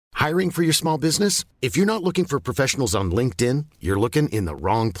Hiring for your small business? If you're not looking for professionals on LinkedIn, you're looking in the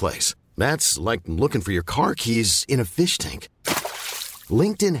wrong place. That's like looking for your car keys in a fish tank.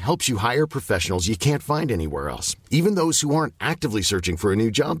 LinkedIn helps you hire professionals you can't find anywhere else, even those who aren't actively searching for a new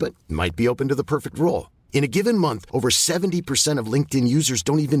job but might be open to the perfect role. In a given month, over 70% of LinkedIn users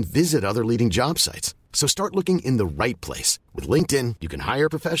don't even visit other leading job sites. So start looking in the right place. With LinkedIn, you can hire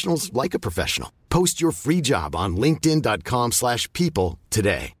professionals like a professional. Post your free job on linkedin.com/people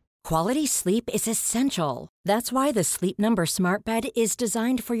today. Quality sleep is essential. That's why the Sleep Number Smart Bed is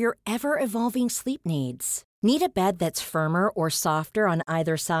designed for your ever-evolving sleep needs. Need a bed that's firmer or softer on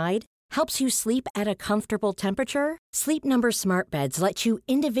either side? Helps you sleep at a comfortable temperature? Sleep Number Smart Beds let you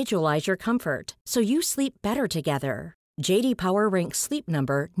individualize your comfort, so you sleep better together. J.D. Power ranks Sleep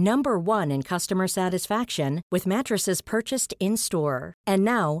Number number 1 in customer satisfaction with mattresses purchased in-store. And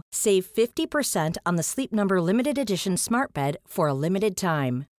now, save 50% on the Sleep Number Limited Edition Smart Bed for a limited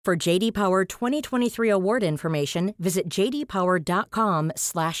time. For J.D. Power 2023 award information, visit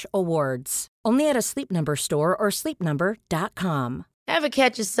jdpower.com/awards. Only at a Sleep Number store or sleepnumber.com. Ever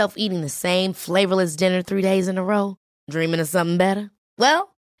catch yourself eating the same flavorless dinner 3 days in a row? Dreaming of something better?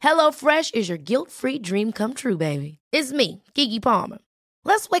 Well, HelloFresh is your guilt-free dream come true, baby. It's me, Keke Palmer.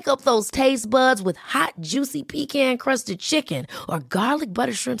 Let's wake up those taste buds with hot, juicy pecan-crusted chicken or garlic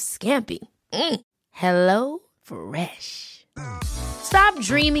butter shrimp scampi. Hello Fresh. Stop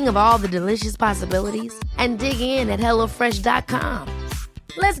dreaming of all the delicious possibilities and dig in at HelloFresh.com.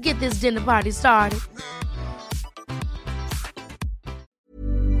 Let's get this dinner party started.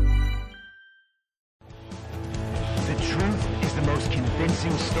 The truth is the most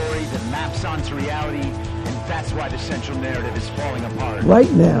convincing story that maps onto reality, and that's why the central narrative is falling apart.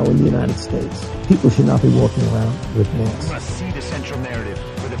 Right now in the United States, people should not be walking around with masks. We must see the central narrative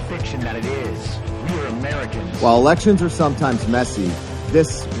for the fiction that it is. We are Americans. While elections are sometimes messy,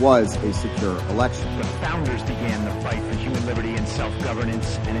 this was a secure election. The founders began the fight for human liberty and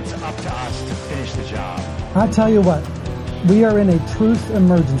self-governance, and it's up to us to finish the job. I'll tell you what, we are in a truth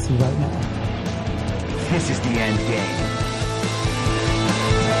emergency right now. This is the end game.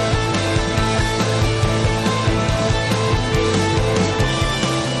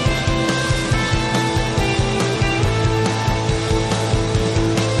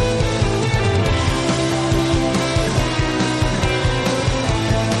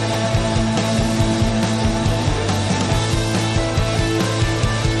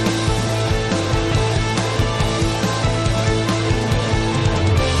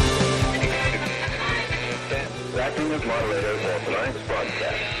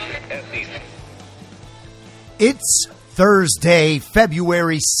 It's Thursday,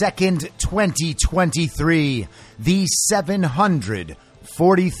 February 2nd, 2023, the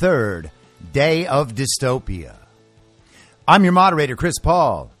 743rd day of dystopia. I'm your moderator, Chris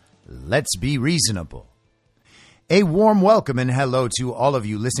Paul. Let's be reasonable. A warm welcome and hello to all of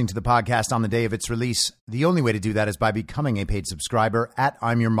you listening to the podcast on the day of its release. The only way to do that is by becoming a paid subscriber at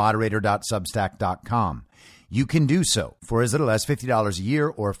imyourmoderator.substack.com. You can do so for as little as $50 a year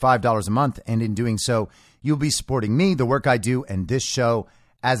or $5 a month, and in doing so, you'll be supporting me, the work I do, and this show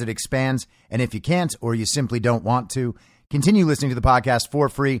as it expands. And if you can't or you simply don't want to, continue listening to the podcast for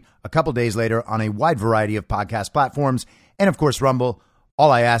free a couple days later on a wide variety of podcast platforms and, of course, Rumble. All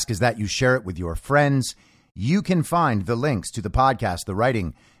I ask is that you share it with your friends. You can find the links to the podcast, the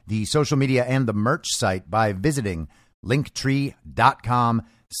writing, the social media, and the merch site by visiting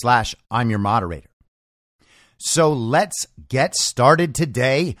linktree.com/I'm your moderator. So let's get started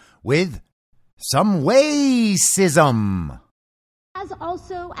today with some racism.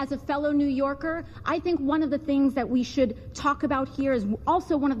 As a fellow New Yorker, I think one of the things that we should talk about here is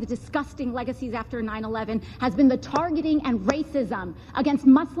also one of the disgusting legacies after 9/11 has been the targeting and racism against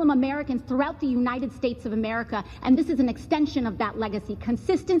Muslim Americans throughout the United States of America. And this is an extension of that legacy.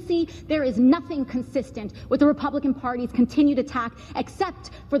 Consistency, there is nothing consistent with the Republican Party's continued attack except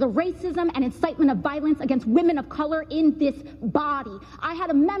for the racism and incitement of violence against women of color in this body. I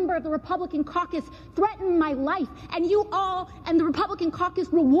had a member of the Republican caucus threaten my life, and you all and the Republican caucus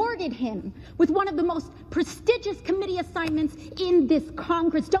rewarded him with one of the most prestigious committee assignments in this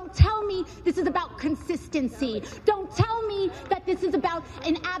Congress. Don't tell me this is about consistency. Don't tell me that this is about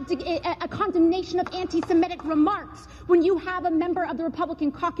a condemnation of anti-Semitic remarks when you have a member of the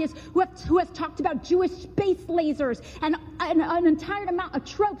Republican caucus who has talked about Jewish space lasers and an entire amount of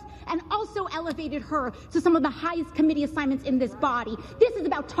tropes and also elevated her to some of the highest committee assignments in this body. This is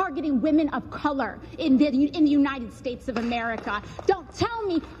about targeting women of color in the United States of America. Don't tell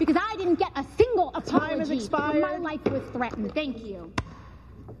me, because I didn't get a single apology when my life was threatened. Thank you.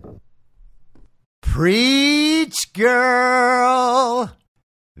 Preach, girl.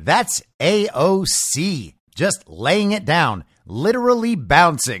 That's AOC, just laying it down, literally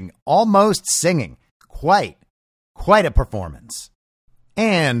bouncing, almost singing. Quite a performance.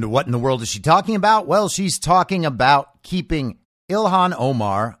 And what in the world is she talking about? Well, she's talking about keeping Ilhan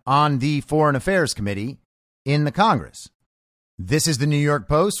Omar on the Foreign Affairs Committee in the Congress. This is the New York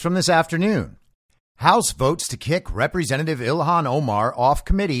Post from this afternoon. House votes to kick Representative Ilhan Omar off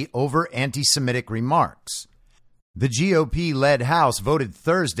committee over anti-Semitic remarks. The GOP-led House voted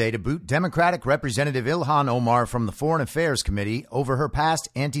Thursday to boot Democratic Representative Ilhan Omar from the Foreign Affairs Committee over her past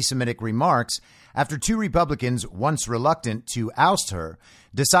anti-Semitic remarks after two Republicans, once reluctant to oust her,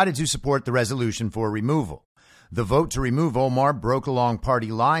 decided to support the resolution for removal. The vote to remove Omar broke along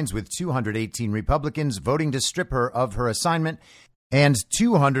party lines, with 218 Republicans voting to strip her of her assignment and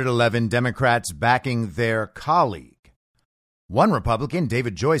 211 Democrats backing their colleague. One Republican,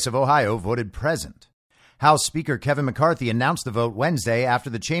 David Joyce of Ohio, voted present. House Speaker Kevin McCarthy announced the vote Wednesday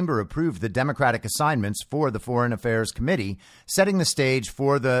after the chamber approved the Democratic assignments for the Foreign Affairs Committee, setting the stage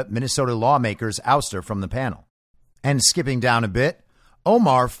for the Minnesota lawmakers' ouster from the panel. And skipping down a bit,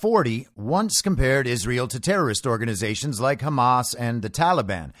 Omar, 40, once compared Israel to terrorist organizations like Hamas and the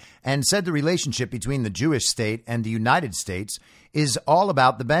Taliban, and said the relationship between the Jewish state and the United States is all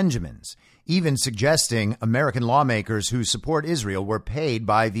about the Benjamins, even suggesting American lawmakers who support Israel were paid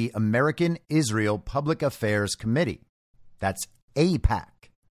by the American Israel Public Affairs Committee. That's AIPAC.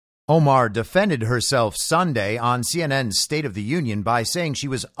 Omar defended herself Sunday on CNN's State of the Union by saying she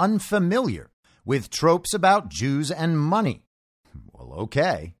was unfamiliar with tropes about Jews and money. Well,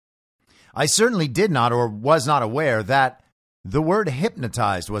 okay. I certainly did not or was not aware that the word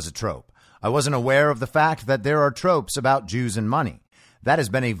hypnotized was a trope. I wasn't aware of the fact that there are tropes about Jews and money. That has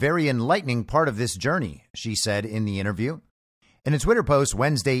been a very enlightening part of this journey, she said in the interview. In a Twitter post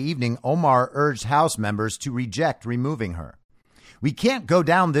Wednesday evening, Omar urged House members to reject removing her. We can't go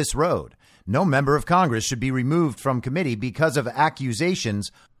down this road. No member of Congress should be removed from committee because of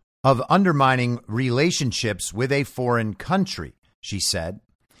accusations of undermining relationships with a foreign country, she said.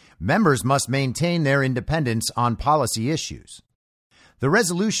 Members must maintain their independence on policy issues. The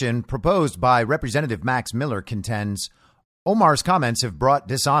resolution proposed by Representative Max Miller contends Omar's comments have brought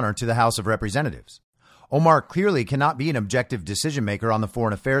dishonor to the House of Representatives. Omar clearly cannot be an objective decision maker on the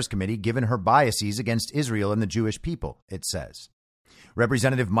Foreign Affairs Committee given her biases against Israel and the Jewish people, it says.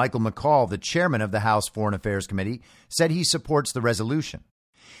 Representative Michael McCall, the chairman of the House Foreign Affairs Committee, said he supports the resolution.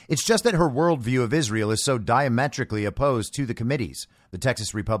 It's just that her worldview of Israel is so diametrically opposed to the committee's, the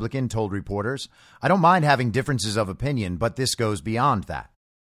Texas Republican told reporters. I don't mind having differences of opinion, but this goes beyond that.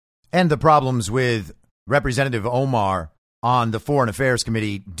 And the problems with Representative Omar on the Foreign Affairs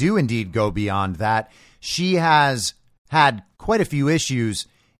Committee do indeed go beyond that. She has had quite a few issues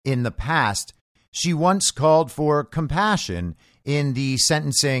in the past. She once called for compassion in the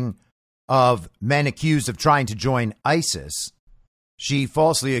sentencing of men accused of trying to join ISIS. She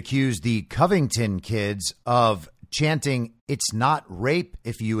falsely accused the Covington kids of chanting, "It's not rape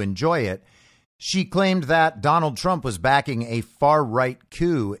if you enjoy it." She claimed that Donald Trump was backing a far-right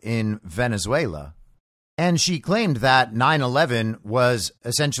coup in Venezuela. And she claimed that 9/11 was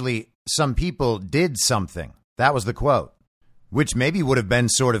essentially some people did something. That was the quote, which maybe would have been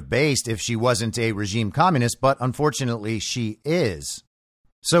sort of based if she wasn't a regime communist, but unfortunately she is.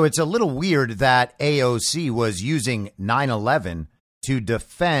 So it's a little weird that AOC was using 9/11 to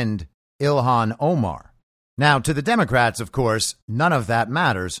defend Ilhan Omar. Now, to the Democrats, of course, none of that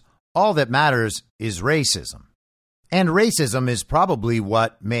matters. All that matters is racism. And racism is probably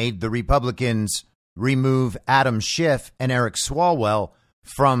what made the Republicans remove Adam Schiff and Eric Swalwell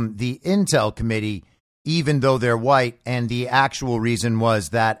from the Intel Committee, even though they're white. And the actual reason was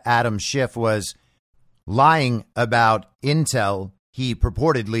that Adam Schiff was lying about intel he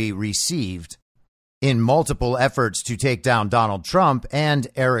purportedly received in multiple efforts to take down Donald Trump, and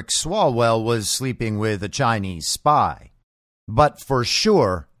Eric Swalwell was sleeping with a Chinese spy. But for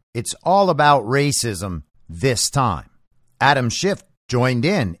sure, it's all about racism this time. Adam Schiff joined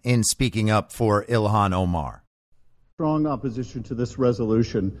in speaking up for Ilhan Omar. Strong opposition to this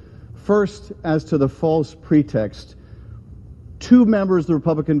resolution. First, as to the false pretext, two members of the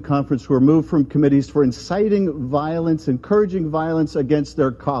Republican conference were removed from committees for inciting violence, encouraging violence against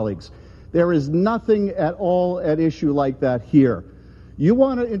their colleagues. There is nothing at all at issue like that here. You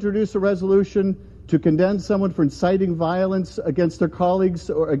want to introduce a resolution to condemn someone for inciting violence against their colleagues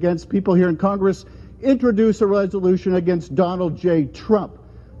or against people here in Congress? Introduce a resolution against Donald J. Trump.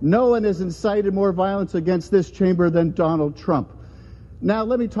 No one has incited more violence against this chamber than Donald Trump. Now,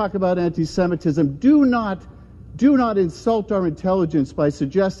 let me talk about anti-Semitism. Do not insult our intelligence by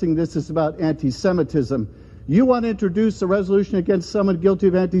suggesting this is about anti-Semitism. You want to introduce a resolution against someone guilty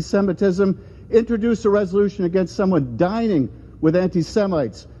of anti-Semitism? Introduce a resolution against someone dining with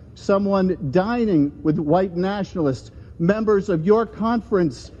anti-Semites, someone dining with white nationalists, members of your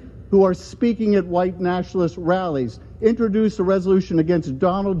conference who are speaking at white nationalist rallies. Introduce a resolution against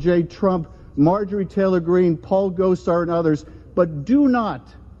Donald J. Trump, Marjorie Taylor Greene, Paul Gosar, and others. But do not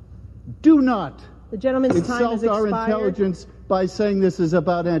the gentleman's time has insult our expired. intelligence by saying this is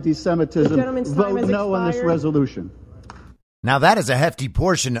about anti-Semitism. The gentleman's time Vote has no on this expired. resolution. Now that is a hefty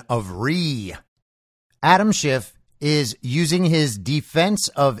portion of Adam Schiff is using his defense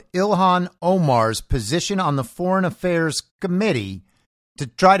of Ilhan Omar's position on the Foreign Affairs Committee to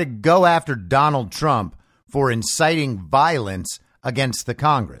try to go after Donald Trump for inciting violence against the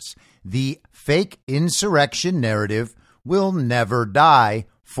Congress. The fake insurrection narrative will never die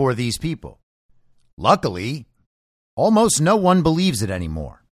for these people. Luckily, almost no one believes it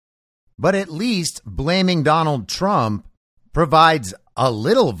anymore. But at least blaming Donald Trump provides a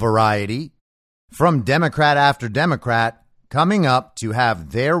little variety from Democrat after Democrat coming up to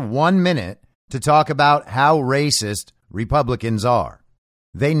have their 1 minute to talk about how racist Republicans are.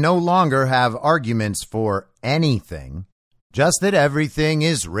 They no longer have arguments for anything, just that everything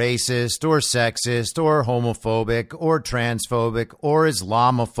is racist or sexist or homophobic or transphobic or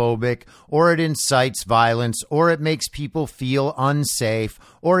Islamophobic, or it incites violence, or it makes people feel unsafe,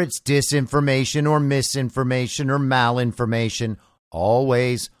 or it's disinformation or misinformation or malinformation.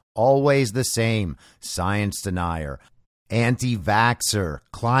 Always the same. Science denier, anti-vaxxer,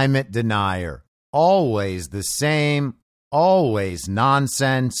 climate denier. Always the same. Always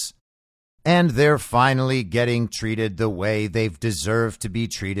nonsense. And they're finally getting treated the way they've deserved to be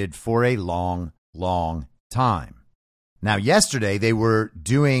treated for a long, long time. Now, yesterday they were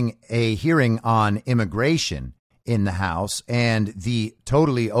doing a hearing on immigration in the House and the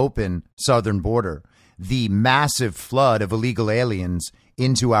totally open southern border, the massive flood of illegal aliens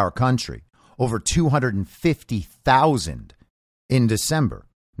into our country, over 250,000 in December,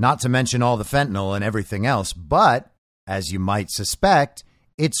 not to mention all the fentanyl and everything else. But as you might suspect,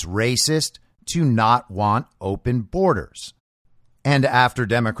 it's racist to not want open borders. And after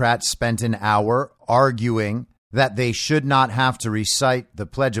Democrats spent an hour arguing that they should not have to recite the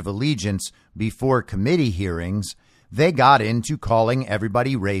Pledge of Allegiance before committee hearings, they got into calling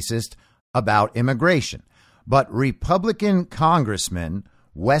everybody racist about immigration. But Republican Congressman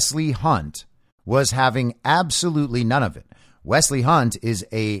Wesley Hunt was having absolutely none of it. Wesley Hunt is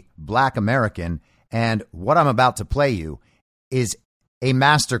a black American, and what I'm about to play you is a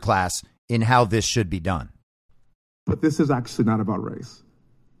masterclass in how this should be done. But this is actually not about race.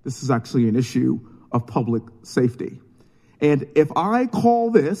 This is actually an issue of public safety. And if I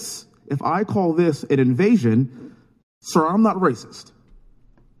call this an invasion, sir, I'm not racist.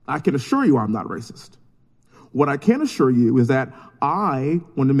 I can assure you I'm not racist. What I can assure you is that I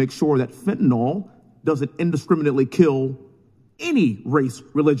want to make sure that fentanyl doesn't indiscriminately kill any race,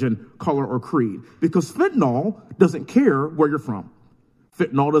 religion, color, or creed, because fentanyl doesn't care where you're from.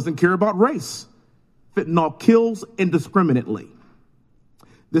 Fentanyl doesn't care about race. Fentanyl kills indiscriminately.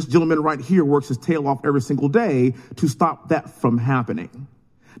 This gentleman right here works his tail off every single day to stop that from happening.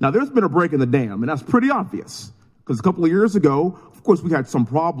 Now, there's been a break in the dam, and that's pretty obvious, because a couple of years ago, of course, we had some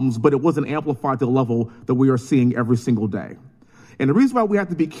problems, but it wasn't amplified to the level that we are seeing every single day. And the reason why we have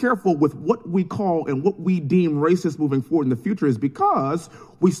to be careful with what we call and what we deem racist moving forward in the future is because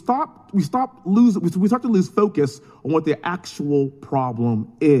we start to lose focus on what the actual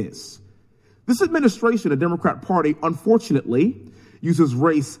problem is. This administration, the Democrat Party, unfortunately, uses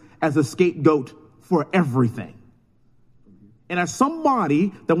race as a scapegoat for everything. And as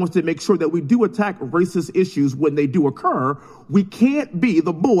somebody that wants to make sure that we do attack racist issues when they do occur, we can't be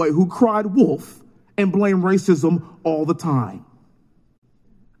the boy who cried wolf and blame racism all the time.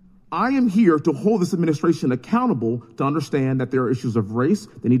 I am here to hold this administration accountable to understand that there are issues of race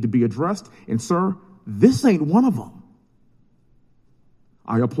that need to be addressed. And sir, this ain't one of them.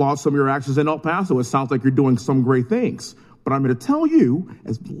 I applaud some of your actions in El Paso. It sounds like you're doing some great things. But I'm going to tell you,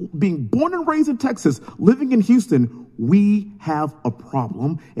 as being born and raised in Texas, living in Houston, we have a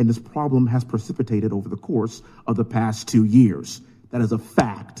problem, and this problem has precipitated over the course of the past 2 years. That is a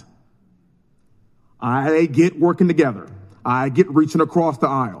fact. I get working together. I get reaching across the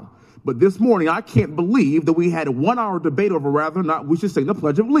aisle. But this morning, I can't believe that we had a 1 hour debate over whether or not we should sing the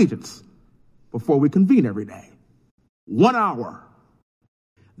Pledge of Allegiance before we convene every day. 1 hour.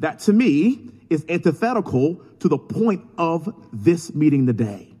 That, to me, is antithetical to the point of this meeting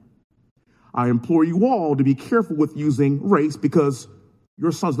today. I implore you all to be careful with using race because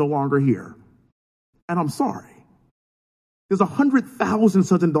your son's no longer here. And I'm sorry. There's 100,000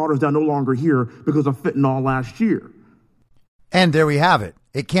 sons and daughters that are no longer here because of fentanyl last year. And there we have it.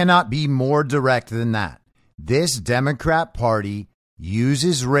 It cannot be more direct than that. This Democrat Party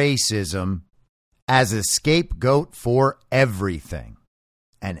uses racism as a scapegoat for everything.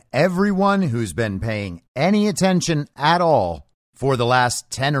 And everyone who's been paying any attention at all for the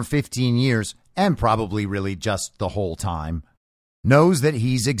last 10 or 15 years, and probably really just the whole time, knows that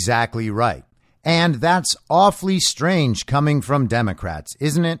he's exactly right. And that's awfully strange coming from Democrats,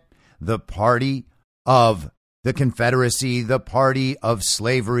 isn't it? The party of the Confederacy, the party of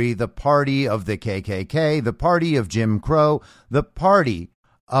slavery, the party of the KKK, the party of Jim Crow, the party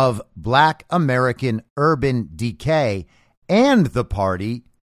of Black American urban decay, and the party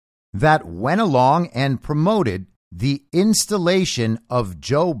that went along and promoted the installation of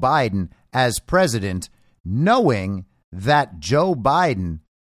Joe Biden as president, knowing that Joe Biden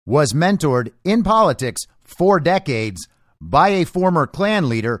was mentored in politics for decades by a former Klan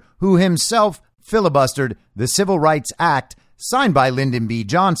leader who himself filibustered the Civil Rights Act signed by Lyndon B.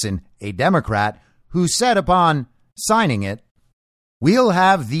 Johnson, a Democrat, who said upon signing it, "We'll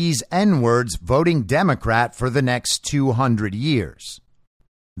have these N-words voting Democrat for the next 200 years.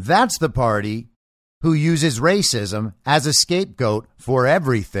 That's the party who uses racism as a scapegoat for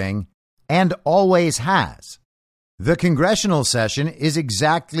everything and always has. The congressional session is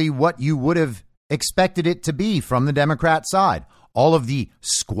exactly what you would have expected it to be from the Democrat side. All of the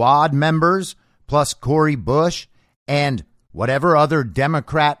squad members, plus Cori Bush and whatever other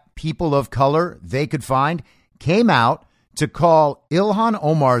Democrat people of color they could find, came out to call Ilhan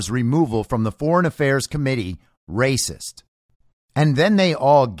Omar's removal from the Foreign Affairs Committee racist. And then they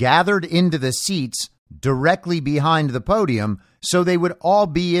all gathered into the seats directly behind the podium so they would all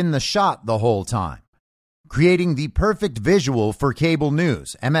be in the shot the whole time, creating the perfect visual for cable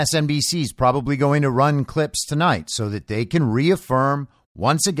news. MSNBC's probably going to run clips tonight so that they can reaffirm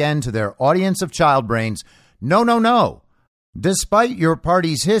once again to their audience of child brains, no. Despite your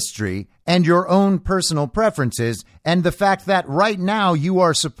party's history and your own personal preferences and the fact that right now you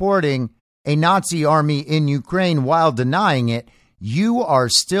are supporting a Nazi army in Ukraine while denying it, you are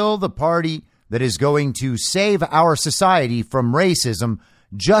still the party that is going to save our society from racism.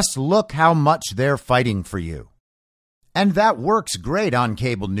 Just look how much they're fighting for you. And that works great on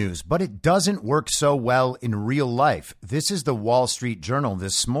cable news, but it doesn't work so well in real life. This is the Wall Street Journal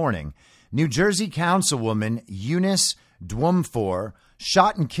this morning. New Jersey Councilwoman Eunice Dwumfor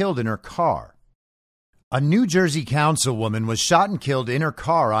shot and killed in her car. A New Jersey councilwoman was shot and killed in her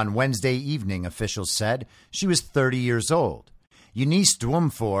car on Wednesday evening, officials said. She was 30 years old. Eunice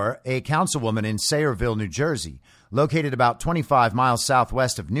Dwumfor, a councilwoman in Sayreville, New Jersey, located about 25 miles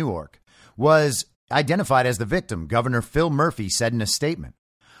southwest of Newark, was identified as the victim, Governor Phil Murphy said in a statement.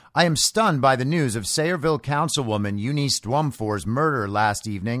 "I am stunned by the news of Sayreville councilwoman Eunice Dwumfor's murder last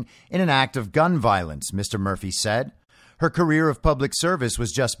evening in an act of gun violence," Mr. Murphy said. Her career of public service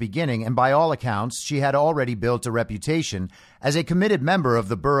was just beginning, and by all accounts, she had already built a reputation as a committed member of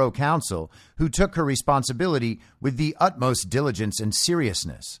the Borough Council who took her responsibility with the utmost diligence and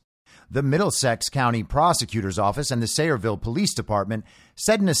seriousness. The Middlesex County Prosecutor's Office and the Sayreville Police Department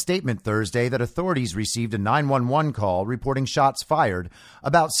said in a statement Thursday that authorities received a 911 call reporting shots fired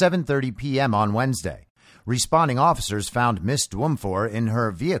about 7:30 p.m. on Wednesday. Responding officers found Miss Dwumfor in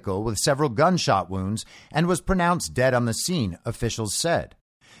her vehicle with several gunshot wounds and was pronounced dead on the scene, officials said.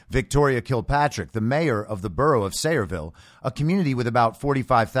 Victoria Kilpatrick, the mayor of the borough of Sayreville, a community with about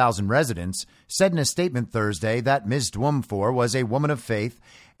 45,000 residents, said in a statement Thursday that Ms. Dwumfor was a woman of faith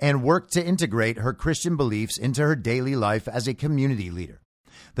and worked to integrate her Christian beliefs into her daily life as a community leader.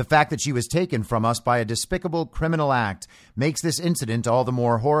 The fact that she was taken from us by a despicable criminal act makes this incident all the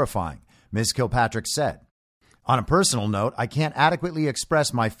more horrifying, Ms. Kilpatrick said. On a personal note, I can't adequately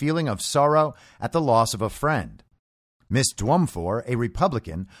express my feeling of sorrow at the loss of a friend. Ms. Dwumfor, a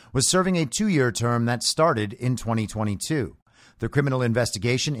Republican, was serving a 2-year term that started in 2022. The criminal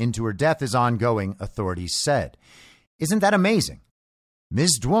investigation into her death is ongoing, authorities said. Isn't that amazing?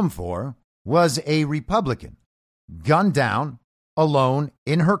 Ms. Dwumfor was a Republican, gunned down, alone,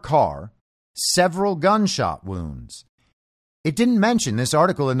 in her car, several gunshot wounds. It didn't mention, this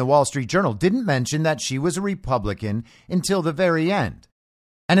article in the Wall Street Journal didn't mention that she was a Republican until the very end.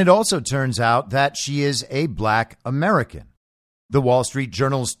 And it also turns out that she is a Black American. The Wall Street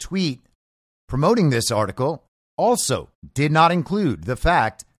Journal's tweet promoting this article also did not include the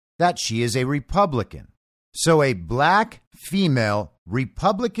fact that she is a Republican. So a Black female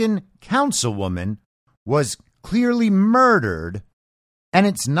Republican councilwoman was clearly murdered, and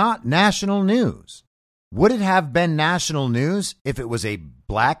it's not national news. Would it have been national news if it was a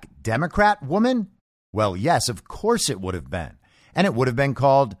Black Democrat woman? Well, yes, of course it would have been. And it would have been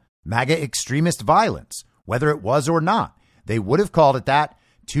called MAGA extremist violence, whether it was or not. They would have called it that.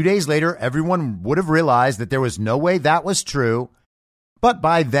 2 days later, everyone would have realized that there was no way that was true. But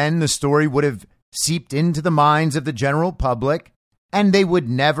by then, the story would have seeped into the minds of the general public, and they would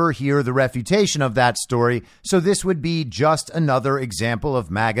never hear the refutation of that story. So this would be just another example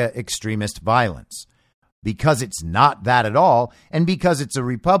of MAGA extremist violence. Because it's not that at all, and because it's a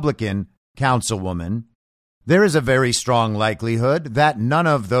Republican councilwoman, there is a very strong likelihood that none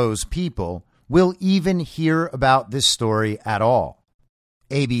of those people will even hear about this story at all.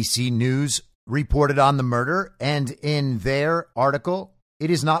 ABC News reported on the murder, and in their article, it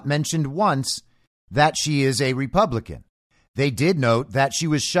is not mentioned once that she is a Republican. They did note that she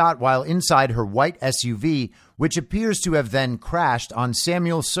was shot while inside her white SUV, which appears to have then crashed on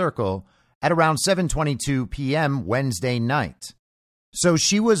Samuel Circle at around 7:22 p.m. Wednesday night. So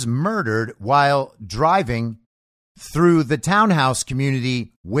she was murdered while driving through the townhouse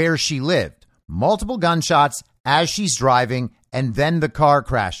community where she lived. Multiple gunshots as she's driving, and then the car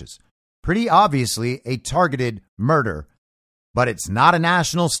crashes. Pretty obviously a targeted murder. But it's not a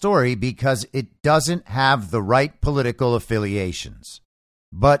national story because it doesn't have the right political affiliations.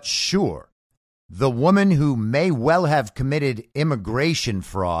 But sure, the woman who may well have committed immigration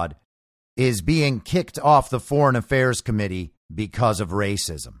fraud is being kicked off the Foreign Affairs Committee because of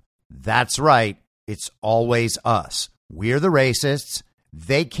racism. That's right. It's always us. We're the racists.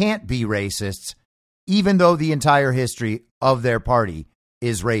 They can't be racists, even though the entire history of their party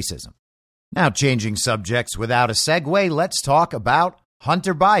is racism. Now, changing subjects without a segue, let's talk about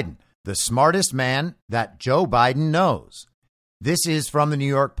Hunter Biden, the smartest man that Joe Biden knows. This is from the New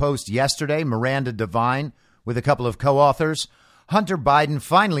York Post yesterday. Miranda Devine with a couple of co-authors. Hunter Biden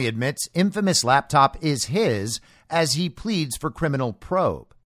finally admits infamous laptop is his as he pleads for criminal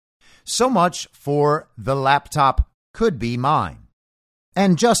probe. So much for the laptop could be mine.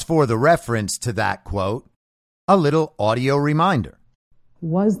 And just for the reference to that quote, a little audio reminder.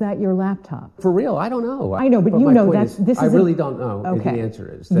 Was that your laptop? For real, I don't know. I know, but you know that this is... I really don't know. Okay. The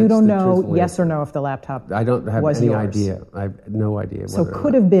answer is. You don't know yes or no if the laptop I don't have was any yours. idea. I have no idea. So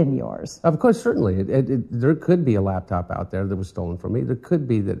could have been yours. Of course, certainly. There could be a laptop out there that was stolen from me. There could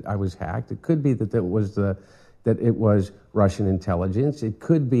be that I was hacked. It could be that it was Russian intelligence. It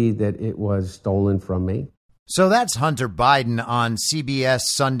could be that it was stolen from me. So that's Hunter Biden on CBS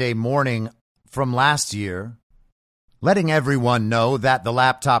Sunday Morning from last year, letting everyone know that the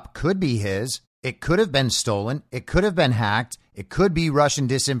laptop could be his, it could have been stolen, it could have been hacked, it could be Russian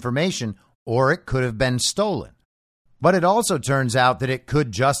disinformation, or it could have been stolen. But it also turns out that it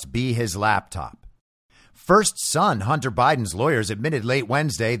could just be his laptop. First son Hunter Biden's lawyers admitted late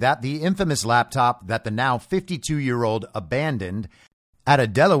Wednesday that the infamous laptop that the now 52-year-old abandoned at a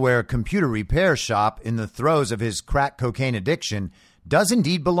Delaware computer repair shop in the throes of his crack cocaine addiction does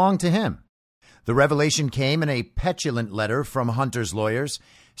indeed belong to him. The revelation came in a petulant letter from Hunter's lawyers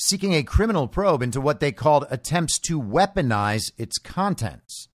seeking a criminal probe into what they called attempts to weaponize its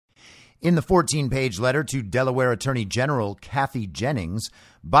contents. In the 14-page letter to Delaware Attorney General Kathy Jennings,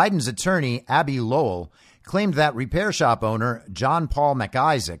 Biden's attorney, Abby Lowell, claimed that repair shop owner John Paul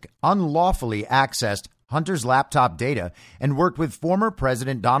McIsaac unlawfully accessed Hunter's laptop data and worked with former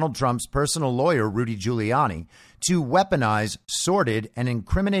President Donald Trump's personal lawyer, Rudy Giuliani, to weaponize sordid and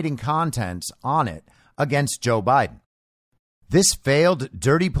incriminating contents on it against Joe Biden. This failed,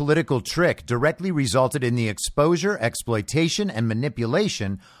 dirty political trick directly resulted in the exposure, exploitation, and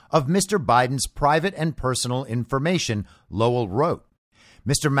manipulation of Mr. Biden's private and personal information, Lowell wrote.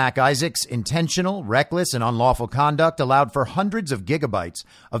 Mr. McIsaac's intentional, reckless, and unlawful conduct allowed for hundreds of gigabytes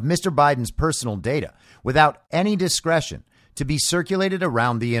of Mr. Biden's personal data without any discretion to be circulated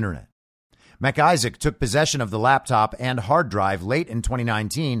around the internet. McIsaac took possession of the laptop and hard drive late in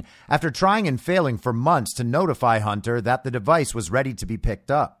 2019 after trying and failing for months to notify Hunter that the device was ready to be picked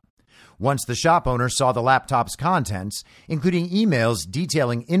up. Once the shop owner saw the laptop's contents, including emails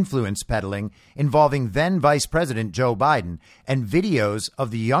detailing influence peddling involving then Vice President Joe Biden and videos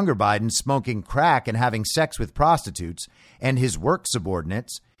of the younger Biden smoking crack and having sex with prostitutes and his work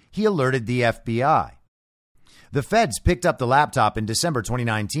subordinates, he alerted the FBI. The feds picked up the laptop in December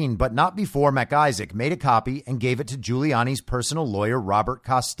 2019, but not before McIsaac made a copy and gave it to Giuliani's personal lawyer, Robert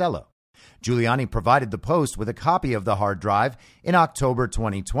Costello. Giuliani provided the Post with a copy of the hard drive in October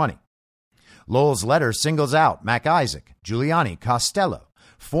 2020. Lowell's letter singles out McIsaac, Giuliani, Costello,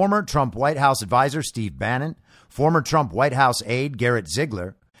 former Trump White House advisor Steve Bannon, former Trump White House aide Garrett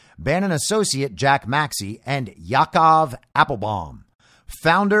Ziegler, Bannon associate Jack Maxey, and Yakov Applebaum,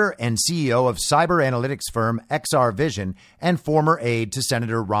 founder and CEO of cyber analytics firm XR Vision and former aide to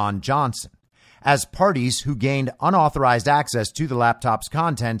Senator Ron Johnson. as parties who gained unauthorized access to the laptop's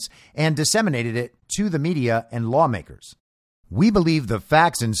contents and disseminated it to the media and lawmakers. We believe the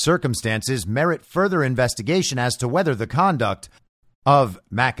facts and circumstances merit further investigation as to whether the conduct of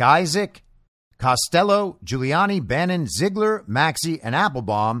McIsaac, Costello, Giuliani, Bannon, Ziegler, Maxey, and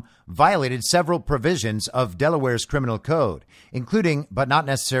Applebaum violated several provisions of Delaware's criminal code, including, but not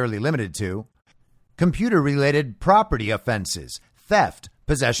necessarily limited to, computer-related property offenses, theft,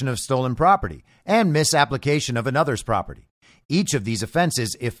 possession of stolen property, and misapplication of another's property. Each of these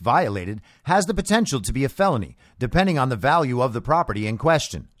offenses, if violated, has the potential to be a felony, depending on the value of the property in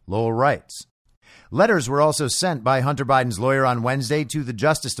question, Lowell writes. Letters were also sent by Hunter Biden's lawyer on Wednesday to the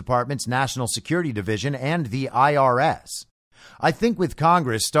Justice Department's National Security Division and the IRS. I think with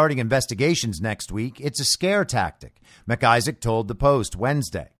Congress starting investigations next week, it's a scare tactic, McIsaac told the Post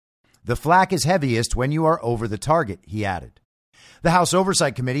Wednesday. The flak is heaviest when you are over the target, he added. The House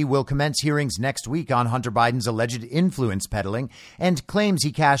Oversight Committee will commence hearings next week on Hunter Biden's alleged influence peddling and claims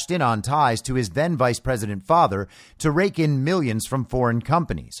he cashed in on ties to his then vice president father to rake in millions from foreign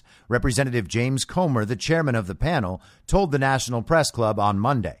companies. Representative James Comer, the chairman of the panel, told the National Press Club on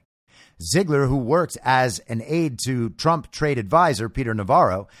Monday. Ziegler, who worked as an aide to Trump trade advisor Peter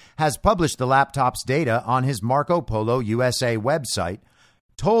Navarro, has published the laptop's data on his Marco Polo USA website,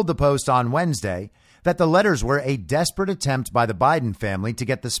 told the Post on Wednesday that the letters were a desperate attempt by the Biden family to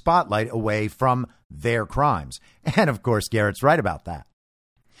get the spotlight away from their crimes. And of course, Garrett's right about that.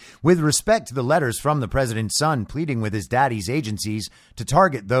 With respect to the letters from the president's son pleading with his daddy's agencies to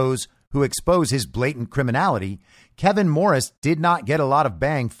target those who expose his blatant criminality, Kevin Morris did not get a lot of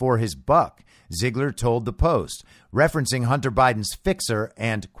bang for his buck, Ziegler told the Post, referencing Hunter Biden's fixer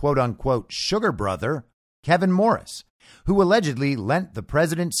and quote-unquote sugar brother, Kevin Morris, who allegedly lent the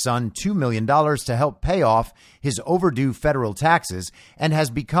president's son $2 million to help pay off his overdue federal taxes and has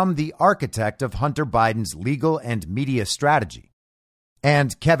become the architect of Hunter Biden's legal and media strategy.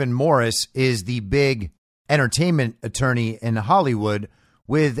 And Kevin Morris is the big entertainment attorney in Hollywood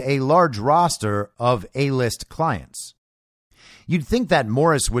with a large roster of A-list clients. You'd think that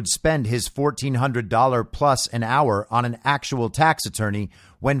Morris would spend his $1,400 plus an hour on an actual tax attorney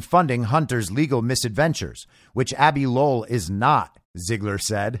when funding Hunter's legal misadventures, which Abby Lowell is not, Ziegler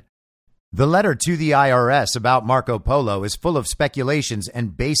said. The letter to the IRS about Marco Polo is full of speculations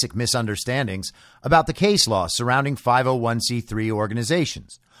and basic misunderstandings about the case law surrounding 501c3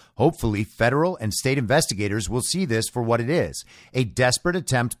 organizations. Hopefully, federal and state investigators will see this for what it is, a desperate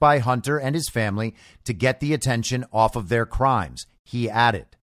attempt by Hunter and his family to get the attention off of their crimes, he added.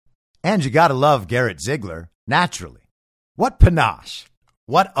 And you gotta love Garrett Ziegler, naturally. What panache!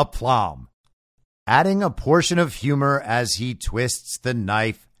 What aplomb! Adding a portion of humor as he twists the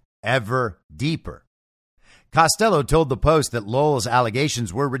knife ever deeper. Costello told the Post that Lowell's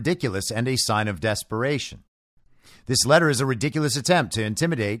allegations were ridiculous and a sign of desperation. This letter is a ridiculous attempt to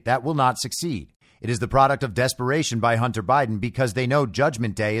intimidate that will not succeed. It is the product of desperation by Hunter Biden because they know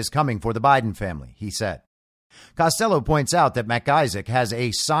Judgment Day is coming for the Biden family, he said. Costello points out that McIsaac has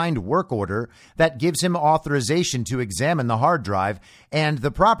a signed work order that gives him authorization to examine the hard drive, and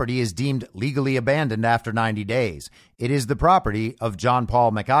the property is deemed legally abandoned after 90 days. It is the property of John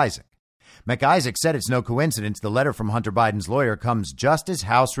Paul McIsaac. McIsaac said it's no coincidence the letter from Hunter Biden's lawyer comes just as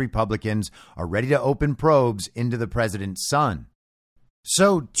House Republicans are ready to open probes into the president's son.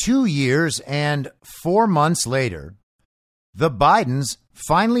 So 2 years and 4 months later, the Bidens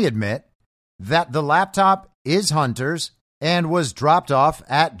finally admit that the laptop is Hunter's and was dropped off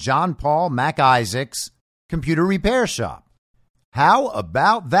at John Paul McIsaac's computer repair shop. How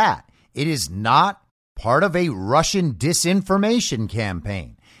about that? It is not part of a Russian disinformation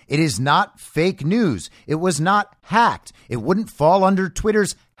campaign. It is not fake news. It was not hacked. It wouldn't fall under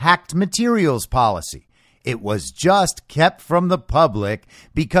Twitter's hacked materials policy. It was just kept from the public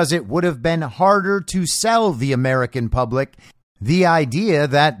because it would have been harder to sell the American public the idea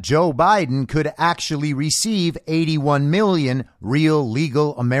that Joe Biden could actually receive 81 million real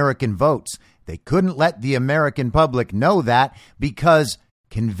legal American votes. They couldn't let the American public know that because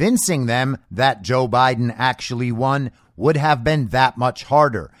convincing them that Joe Biden actually won would have been that much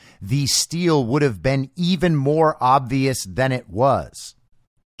harder. The steal would have been even more obvious than it was.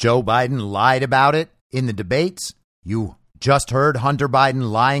 Joe Biden lied about it in the debates. You just heard Hunter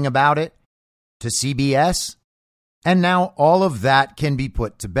Biden lying about it to CBS. And now all of that can be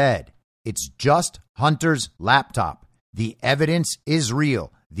put to bed. It's just Hunter's laptop. The evidence is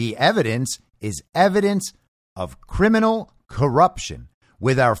real. The evidence is evidence of criminal corruption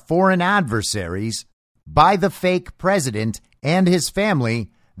with our foreign adversaries by the fake president and his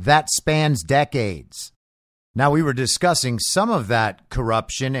family that spans decades. Now, we were discussing some of that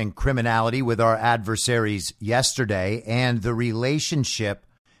corruption and criminality with our adversaries yesterday and the relationship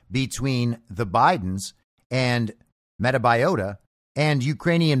between the Bidens and Metabiota and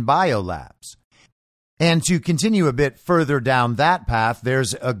Ukrainian biolabs. And to continue a bit further down that path,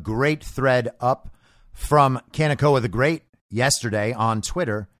 there's a great thread up from Kanakoa the Great yesterday on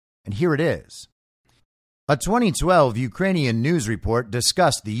Twitter, and here it is. A 2012 Ukrainian news report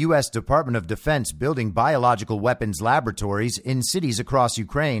discussed the U.S. Department of Defense building biological weapons laboratories in cities across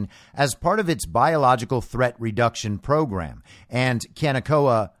Ukraine as part of its biological threat reduction program. And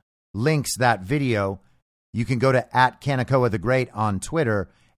Kanakoa links that video. You can go to @Kanakoa the Great on Twitter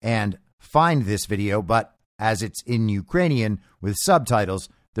and find this video, but as it's in Ukrainian with subtitles,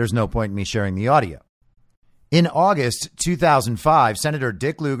 there's no point in me sharing the audio. In August 2005, Senator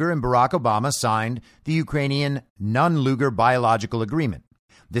Dick Lugar and Barack Obama signed the Ukrainian Nunn-Lugar Biological Agreement.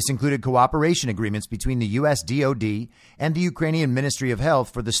 This included cooperation agreements between the U.S. DoD and the Ukrainian Ministry of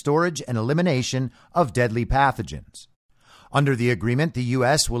Health for the storage and elimination of deadly pathogens. Under the agreement, the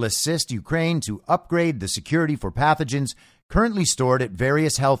U.S. will assist Ukraine to upgrade the security for pathogens currently stored at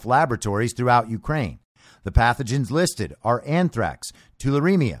various health laboratories throughout Ukraine. The pathogens listed are anthrax,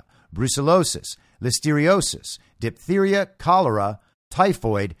 tularemia, brucellosis, listeriosis, diphtheria, cholera,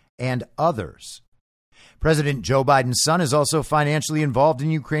 typhoid, and others. President Joe Biden's son is also financially involved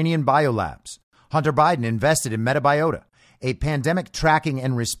in Ukrainian biolabs. Hunter Biden invested in Metabiota, a pandemic tracking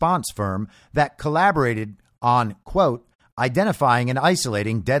and response firm that collaborated on, quote, identifying and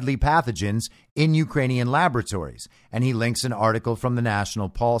isolating deadly pathogens in Ukrainian laboratories. And he links an article from the National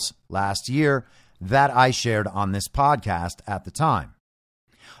Pulse last year that I shared on this podcast at the time.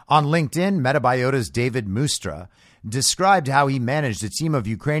 On LinkedIn, Metabiota's David Mustra described how he managed a team of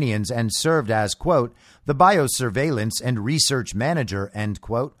Ukrainians and served as, quote, the biosurveillance and research manager, end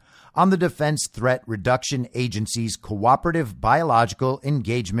quote, on the Defense Threat Reduction Agency's Cooperative Biological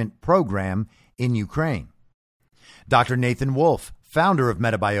Engagement Program in Ukraine. Dr. Nathan Wolf, founder of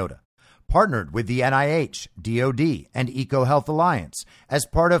Metabiota, partnered with the NIH, DoD, and EcoHealth Alliance as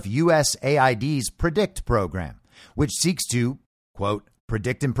part of USAID's PREDICT program, which seeks to, quote,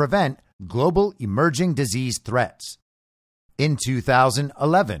 predict and prevent global emerging disease threats. In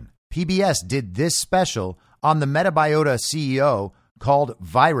 2011, PBS did this special on the Metabiota CEO called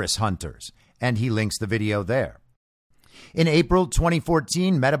Virus Hunters, and he links the video there. In April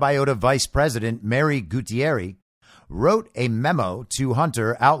 2014, Metabiota Vice President Mary Gutierrez wrote a memo to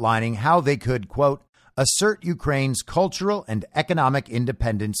Hunter outlining how they could, quote, assert Ukraine's cultural and economic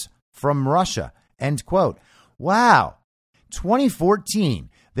independence from Russia, end quote. Wow. 2014,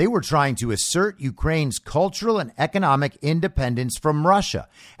 they were trying to assert Ukraine's cultural and economic independence from Russia.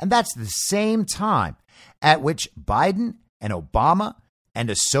 And that's the same time at which Biden and Obama and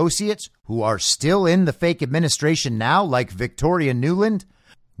associates who are still in the fake administration now, like Victoria Nuland,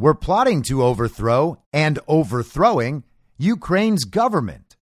 were plotting to overthrow and overthrowing Ukraine's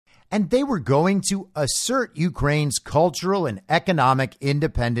government. And they were going to assert Ukraine's cultural and economic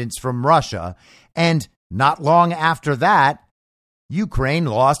independence from Russia. And not long after that, Ukraine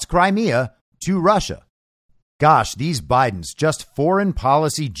lost Crimea to Russia. Gosh, these Bidens, just foreign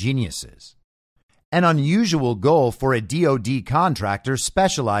policy geniuses. An unusual goal for a DoD contractor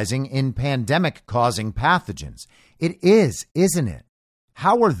specializing in pandemic-causing pathogens. It is, isn't it?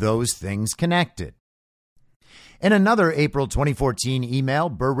 How are those things connected? In another April 2014 email,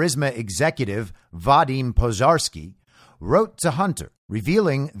 Burisma executive Vadim Pozarsky wrote to Hunter,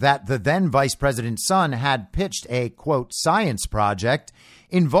 revealing that the then vice president's son had pitched a, quote, science project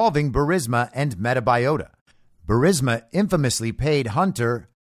involving Burisma and Metabiota. Burisma infamously paid Hunter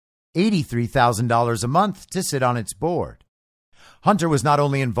 $83,000 a month to sit on its board. Hunter was not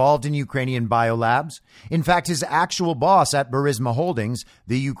only involved in Ukrainian biolabs. In fact, his actual boss at Burisma Holdings,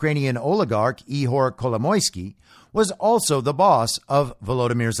 the Ukrainian oligarch Ihor Kolomoisky, was also the boss of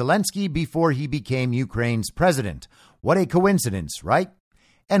Volodymyr Zelensky before he became Ukraine's president. What a coincidence, right?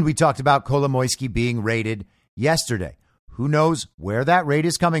 And we talked about Kolomoisky being raided yesterday. Who knows where that raid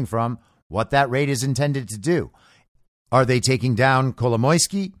is coming from, what that raid is intended to do. Are they taking down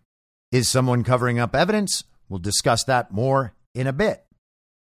Kolomoisky? Is someone covering up evidence? We'll discuss that more in a bit.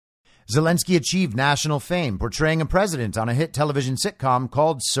 Zelensky achieved national fame portraying a president on a hit television sitcom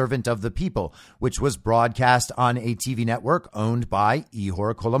called Servant of the People, which was broadcast on a TV network owned by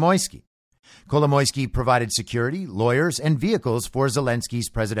Ihor Kolomoisky. Kolomoisky provided security, lawyers, and vehicles for Zelensky's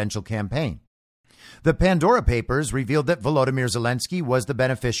presidential campaign. The Pandora Papers revealed that Volodymyr Zelensky was the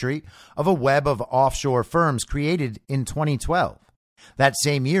beneficiary of a web of offshore firms created in 2012. That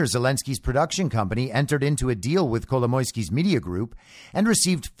same year, Zelensky's production company entered into a deal with Kolomoisky's media group and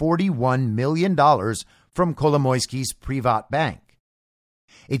received $41 million from Kolomoisky's Privat Bank.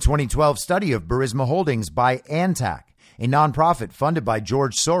 A 2012 study of Burisma Holdings by Antac, a nonprofit funded by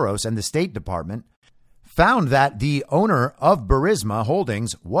George Soros and the State Department, found that the owner of Burisma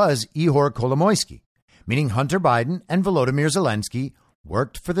Holdings was Ihor Kolomoisky, meaning Hunter Biden and Volodymyr Zelensky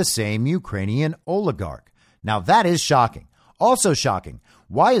worked for the same Ukrainian oligarch. Now, that is shocking. Also shocking,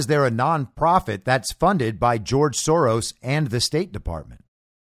 why is there a nonprofit that's funded by George Soros and the State Department?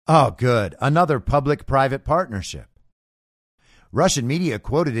 Oh, good. Another public-private partnership. Russian media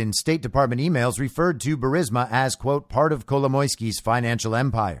quoted in State Department emails referred to Burisma as, quote, part of Kolomoisky's financial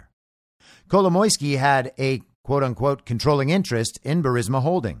empire. Kolomoisky had a, quote-unquote, controlling interest in Burisma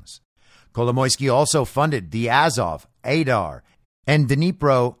Holdings. Kolomoisky also funded the Azov, Adar, and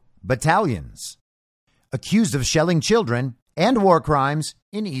Dnipro battalions, accused of shelling children and war crimes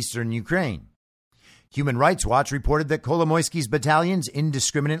in eastern Ukraine. Human Rights Watch reported that Kolomoisky's battalions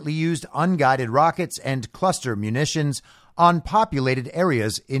indiscriminately used unguided rockets and cluster munitions on populated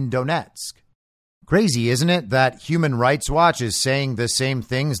areas in Donetsk. Crazy, isn't it, that Human Rights Watch is saying the same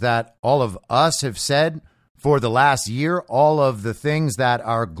things that all of us have said for the last year, all of the things that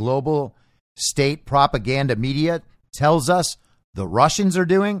our global state propaganda media tells us the Russians are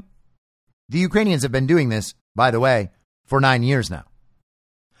doing? The Ukrainians have been doing this, by the way, for 9 years now.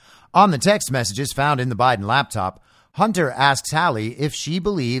 On the text messages found in the Biden laptop, Hunter asks Hallie if she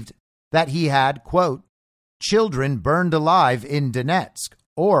believed that he had, quote, children burned alive in Donetsk,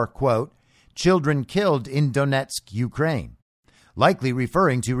 or, quote, children killed in Donetsk, Ukraine, likely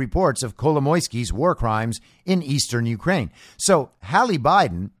referring to reports of Kolomoisky's war crimes in eastern Ukraine. So Hallie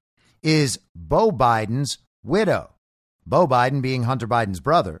Biden is Beau Biden's widow, Beau Biden being Hunter Biden's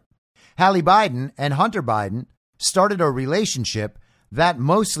brother. Hallie Biden and Hunter Biden started a relationship that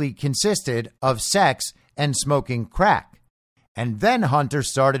mostly consisted of sex and smoking crack. And then Hunter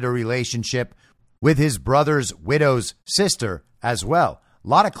started a relationship with his brother's widow's sister as well. A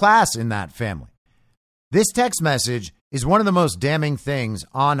lot of class in that family. This text message is one of the most damning things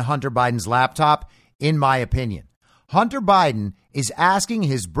on Hunter Biden's laptop, in my opinion. Hunter Biden is asking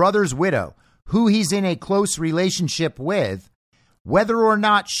his brother's widow, who he's in a close relationship with, whether or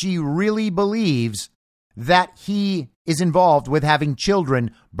not she really believes that he is involved with having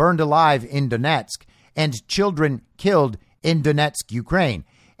children burned alive in Donetsk and children killed in Donetsk, Ukraine.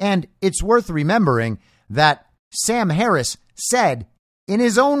 And it's worth remembering that Sam Harris said in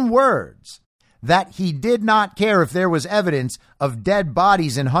his own words that he did not care if there was evidence of dead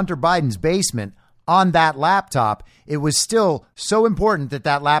bodies in Hunter Biden's basement on that laptop. It was still so important that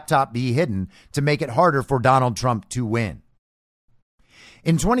that laptop be hidden to make it harder for Donald Trump to win.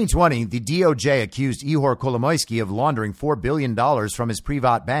 In 2020, the DOJ accused Ihor Kolomoisky of laundering $4 billion from his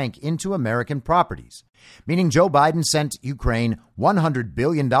Privat Bank into American properties, meaning Joe Biden sent Ukraine $100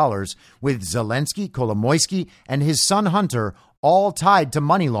 billion with Zelensky, Kolomoisky, and his son Hunter all tied to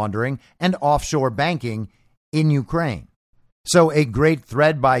money laundering and offshore banking in Ukraine. So a great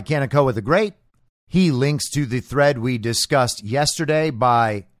thread by Kanakoa the Great. He links to the thread we discussed yesterday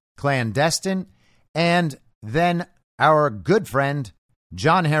by Clandestine, and then our good friend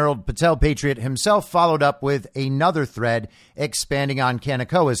John Harold Patel Patriot himself followed up with another thread expanding on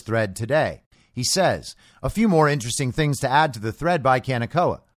Kanakoa's thread today. He says, a few more interesting things to add to the thread by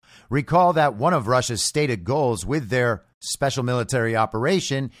Kanakoa. Recall that one of Russia's stated goals with their special military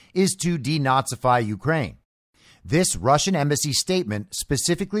operation is to denazify Ukraine. This Russian embassy statement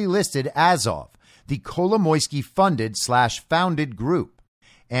specifically listed Azov, the Kolomoisky-funded/founded group,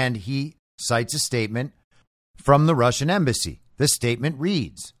 and he cites a statement from the Russian embassy. The statement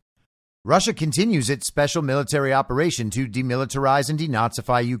reads, Russia continues its special military operation to demilitarize and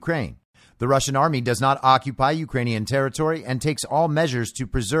denazify Ukraine. The Russian army does not occupy Ukrainian territory and takes all measures to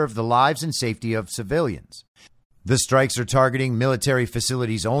preserve the lives and safety of civilians. The strikes are targeting military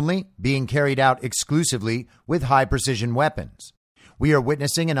facilities only, being carried out exclusively with high-precision weapons. We are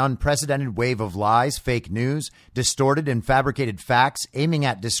witnessing an unprecedented wave of lies, fake news, distorted and fabricated facts aiming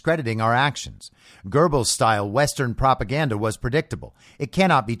at discrediting our actions. Goebbels-style Western propaganda was predictable. It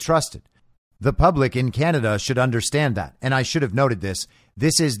cannot be trusted. The public in Canada should understand that, and I should have noted this.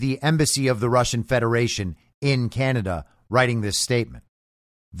 This is the Embassy of the Russian Federation in Canada writing this statement.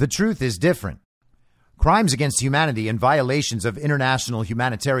 The truth is different. Crimes against humanity and violations of international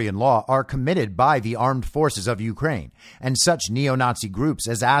humanitarian law are committed by the armed forces of Ukraine and such neo-Nazi groups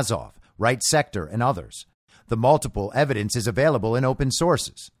as Azov, Right Sector, and others. The multiple evidence is available in open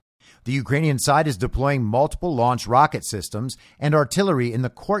sources. The Ukrainian side is deploying multiple launch rocket systems and artillery in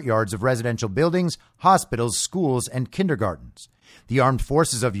the courtyards of residential buildings, hospitals, schools, and kindergartens. The armed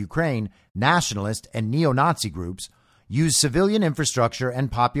forces of Ukraine, nationalist and neo-Nazi groups, use civilian infrastructure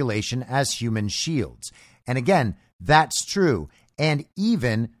and population as human shields. And again, that's true. And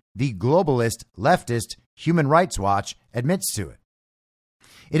even the globalist, leftist Human Rights Watch admits to it.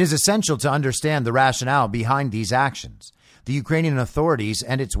 It is essential to understand the rationale behind these actions. The Ukrainian authorities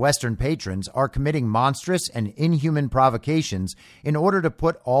and its Western patrons are committing monstrous and inhuman provocations in order to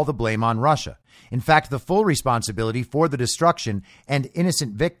put all the blame on Russia. In fact, the full responsibility for the destruction and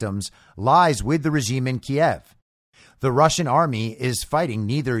innocent victims lies with the regime in Kiev. The Russian army is fighting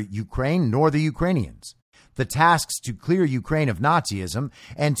neither Ukraine nor the Ukrainians. The tasks to clear Ukraine of Nazism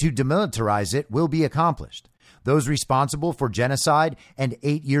and to demilitarize it will be accomplished. Those responsible for genocide and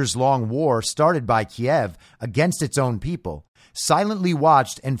 8 years-long war started by Kiev against its own people, silently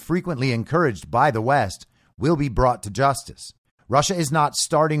watched and frequently encouraged by the West, will be brought to justice. Russia is not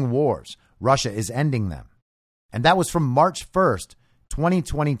starting wars. Russia is ending them. And that was from March 1st,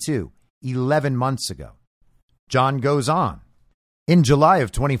 2022, 11 months ago. John goes on. In July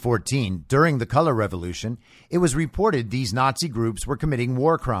of 2014, during the Color Revolution, it was reported these Nazi groups were committing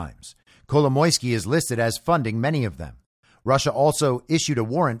war crimes. Kolomoisky is listed as funding many of them. Russia also issued a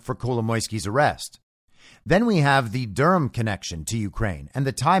warrant for Kolomoisky's arrest. Then we have the Durham connection to Ukraine and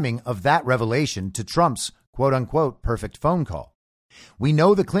the timing of that revelation to Trump's quote-unquote perfect phone call. We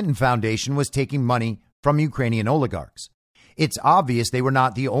know the Clinton Foundation was taking money from Ukrainian oligarchs. It's obvious they were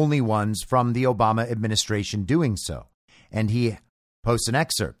not the only ones from the Obama administration doing so. And he posts an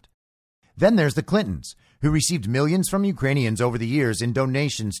excerpt. Then there's the Clintons, who received millions from Ukrainians over the years in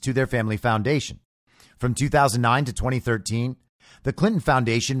donations to their family foundation. From 2009 to 2013, the Clinton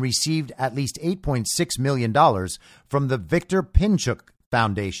Foundation received at least $8.6 million from the Viktor Pinchuk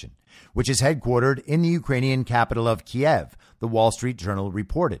Foundation, which is headquartered in the Ukrainian capital of Kiev, the Wall Street Journal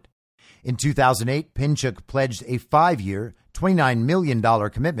reported. In 2008, Pinchuk pledged a 5-year, $29 million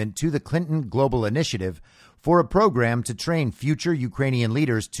commitment to the Clinton Global Initiative for a program to train future Ukrainian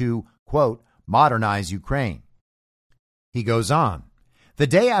leaders to, quote, modernize Ukraine. He goes on. The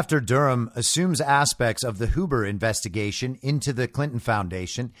day after Durham assumes aspects of the Huber investigation into the Clinton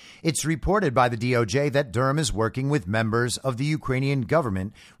Foundation, it's reported by the DOJ that Durham is working with members of the Ukrainian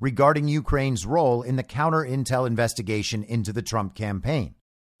government regarding Ukraine's role in the counter-intel investigation into the Trump campaign.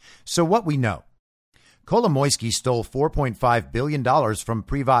 So what we know. Kolomoisky stole $4.5 billion from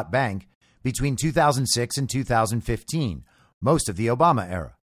Privat Bank between 2006 and 2015, most of the Obama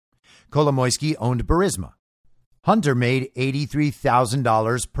era. Kolomoisky owned Burisma. Hunter made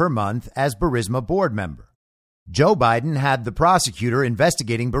 $83,000 per month as Burisma board member. Joe Biden had the prosecutor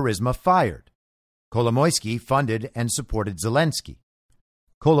investigating Burisma fired. Kolomoisky funded and supported Zelensky.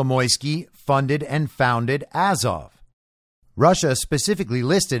 Kolomoisky funded and founded Azov. Russia specifically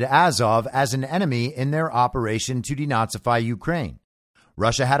listed Azov as an enemy in their operation to denazify Ukraine.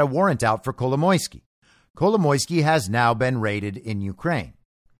 Russia had a warrant out for Kolomoisky. Kolomoisky has now been raided in Ukraine.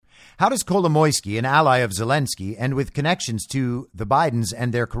 How does Kolomoisky, an ally of Zelensky and with connections to the Bidens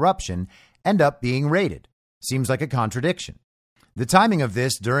and their corruption, end up being raided? Seems like a contradiction. The timing of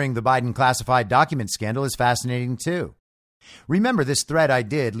this during the Biden classified document scandal is fascinating, too. Remember this thread I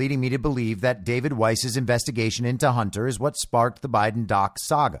did leading me to believe that David Weiss's investigation into Hunter is what sparked the Biden doc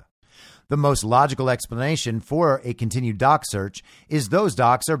saga. The most logical explanation for a continued doc search is those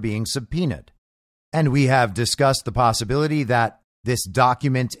docs are being subpoenaed. And we have discussed the possibility that this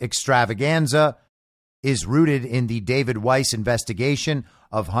document extravaganza is rooted in the David Weiss investigation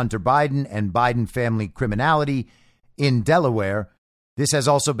of Hunter Biden and Biden family criminality in Delaware. This has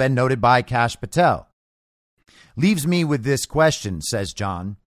also been noted by Kash Patel. Leaves me with this question, says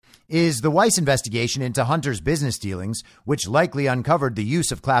John. Is the Weiss investigation into Hunter's business dealings, which likely uncovered the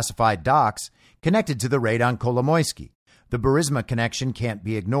use of classified docs, connected to the raid on Kolomoisky? The Burisma connection can't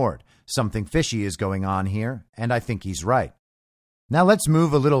be ignored. Something fishy is going on here, and I think he's right. Now let's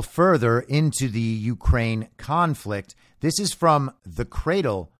move a little further into the Ukraine conflict. This is from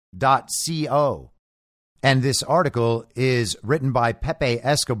thecradle.co. And this article is written by Pepe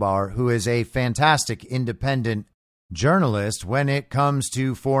Escobar, who is a fantastic independent journalist when it comes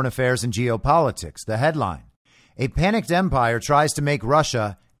to foreign affairs and geopolitics. The headline: a panicked empire tries to make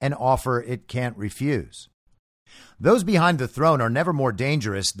Russia an offer it can't refuse. Those behind the throne are never more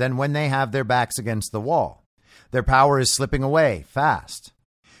dangerous than when they have their backs against the wall. Their power is slipping away fast.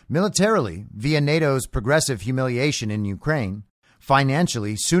 Militarily, via NATO's progressive humiliation in Ukraine.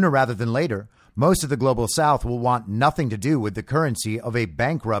 Financially, sooner rather than later, most of the global South will want nothing to do with the currency of a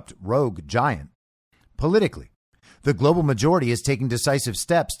bankrupt rogue giant. Politically, the global majority is taking decisive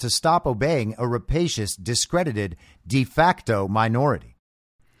steps to stop obeying a rapacious, discredited, de facto minority.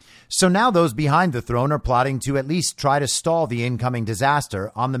 So now those behind the throne are plotting to at least try to stall the incoming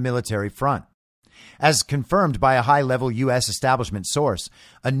disaster on the military front. As confirmed by a high-level U.S. establishment source,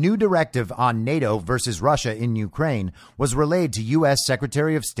 a new directive on NATO versus Russia in Ukraine was relayed to U.S.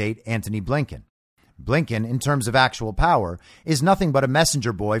 Secretary of State Antony Blinken. Blinken, in terms of actual power, is nothing but a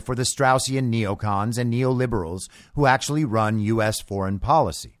messenger boy for the Straussian neocons and neoliberals who actually run U.S. foreign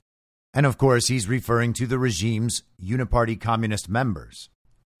policy. And of course, he's referring to the regime's uniparty communist members.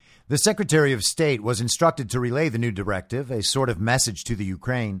 The Secretary of State was instructed to relay the new directive, a sort of message to the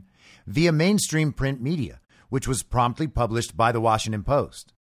Ukraine, via mainstream print media, which was promptly published by the Washington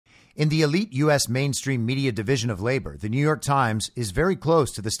Post. In the elite U.S. mainstream media division of labor, the New York Times is very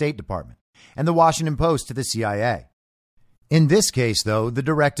close to the State Department, and the Washington Post to the CIA. In this case, though, the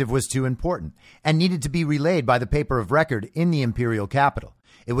directive was too important and needed to be relayed by the paper of record in the imperial capital.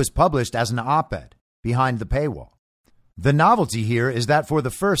 It was published as an op-ed behind the paywall. The novelty here is that for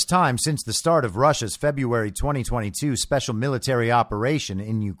the first time since the start of Russia's February 2022 special military operation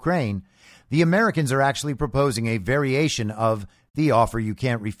in Ukraine, the Americans are actually proposing a variation of the offer you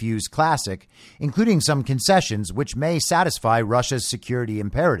can't refuse classic, including some concessions which may satisfy Russia's security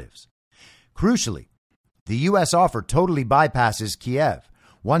imperatives. Crucially, the U.S. offer totally bypasses Kiev,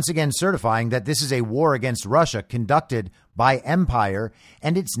 once again certifying that this is a war against Russia conducted by empire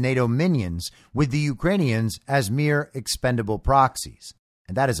and its NATO minions, with the Ukrainians as mere expendable proxies.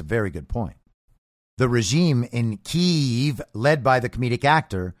 And that is a very good point. The regime in Kyiv, led by the comedic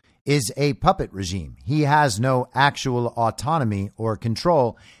actor, is a puppet regime. He has no actual autonomy or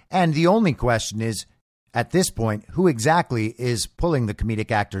control. And the only question is, at this point, who exactly is pulling the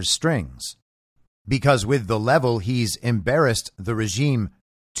comedic actor's strings? Because with the level he's embarrassed the regime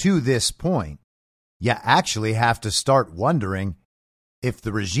to this point, you actually have to start wondering if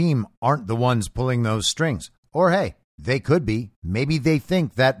the regime aren't the ones pulling those strings. Or, hey, they could be. Maybe they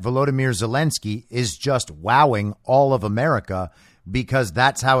think that Volodymyr Zelensky is just wowing all of America because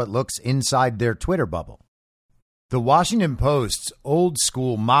that's how it looks inside their Twitter bubble. The Washington Post's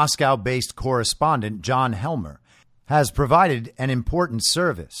old-school Moscow-based correspondent, John Helmer, has provided an important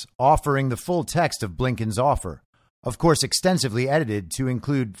service, offering the full text of Blinken's offer, of course extensively edited to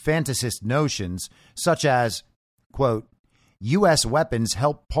include fantasist notions such as, quote, U.S. weapons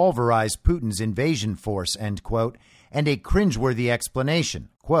help pulverize Putin's invasion force, end quote, and a cringeworthy explanation,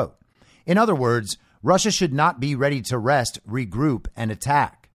 quote. In other words, Russia should not be ready to rest, regroup, and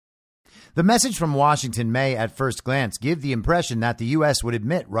attack. The message from Washington may, at first glance, give the impression that the U.S. would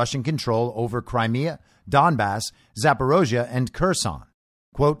admit Russian control over Crimea, Donbass, Zaporozhye, and Kherson,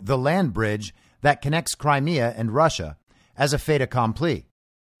 quote, the land bridge that connects Crimea and Russia, as a fait accompli.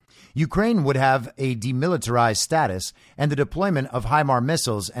 Ukraine would have a demilitarized status, and the deployment of HIMARS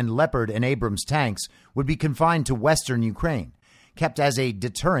missiles and Leopard and Abrams tanks would be confined to western Ukraine, kept as a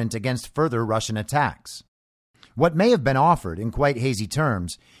deterrent against further Russian attacks. What may have been offered, in quite hazy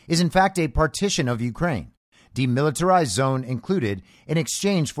terms, is in fact a partition of Ukraine, demilitarized zone included, in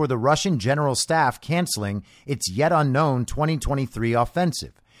exchange for the Russian General Staff canceling its yet unknown 2023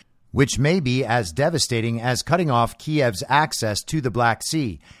 offensive, which may be as devastating as cutting off Kiev's access to the Black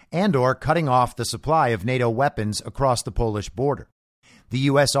Sea and or cutting off the supply of NATO weapons across the Polish border. The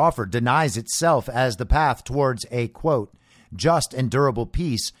U.S. offer denies itself as the path towards a, quote, just and durable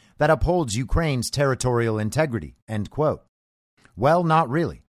peace that upholds Ukraine's territorial integrity, end quote. Well, not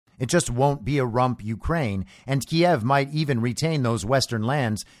really. It just won't be a rump Ukraine, and Kiev might even retain those western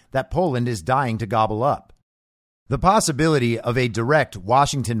lands that Poland is dying to gobble up. The possibility of a direct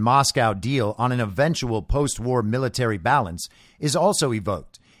Washington-Moscow deal on an eventual post-war military balance is also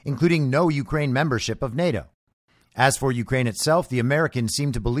evoked, including no Ukraine membership of NATO. As for Ukraine itself, the Americans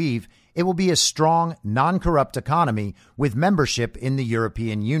seem to believe it will be a strong, non-corrupt economy with membership in the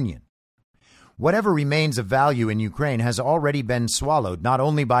European Union. Whatever remains of value in Ukraine has already been swallowed not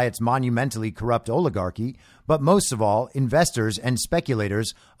only by its monumentally corrupt oligarchy, but most of all, investors and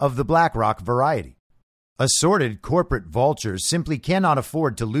speculators of the BlackRock variety. Assorted corporate vultures simply cannot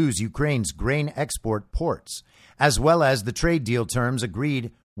afford to lose Ukraine's grain export ports, as well as the trade deal terms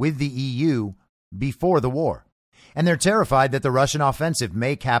agreed with the EU before the war. And they're terrified that the Russian offensive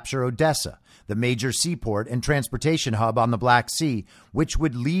may capture Odessa, the major seaport and transportation hub on the Black Sea, which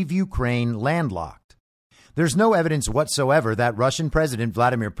would leave Ukraine landlocked. There's no evidence whatsoever that Russian President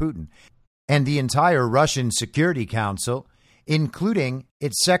Vladimir Putin and the entire Russian Security Council, including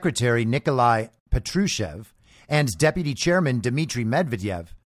its secretary Nikolai Patrushev and Deputy Chairman Dmitry Medvedev,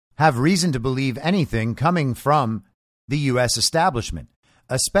 have reason to believe anything coming from the U.S. establishment,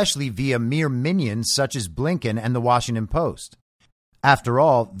 especially via mere minions such as Blinken and the Washington Post. After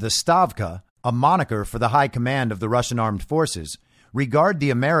all, the Stavka, a moniker for the high command of the Russian armed forces, regard the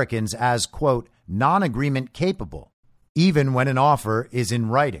Americans as, quote, non-agreement capable, even when an offer is in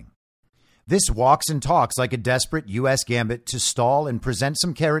writing. This walks and talks like a desperate U.S. gambit to stall and present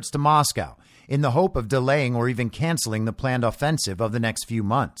some carrots to Moscow in the hope of delaying or even canceling the planned offensive of the next few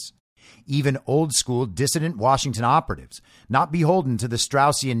months. Even old-school dissident Washington operatives, not beholden to the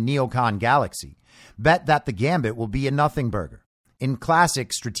Straussian neocon galaxy, bet that the gambit will be a nothing burger. In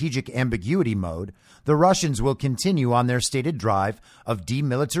classic strategic ambiguity mode, the Russians will continue on their stated drive of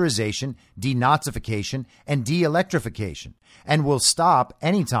demilitarization, denazification, and de-electrification, and will stop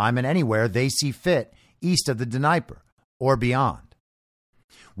anytime and anywhere they see fit east of the Dnieper or beyond.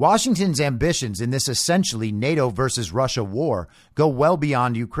 Washington's ambitions in this essentially NATO versus Russia war go well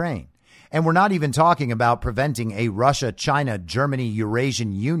beyond Ukraine. And we're not even talking about preventing a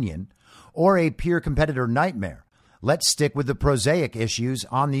Russia-China-Germany-Eurasian Union or a peer competitor nightmare. Let's stick with the prosaic issues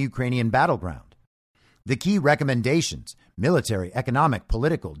on the Ukrainian battleground. The key recommendations, military, economic,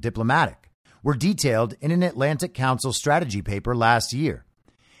 political, diplomatic, were detailed in an Atlantic Council strategy paper last year.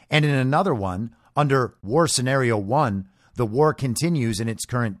 And in another one, under War Scenario 1, the war continues in its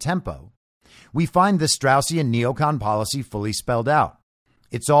current tempo, we find the Straussian neocon policy fully spelled out.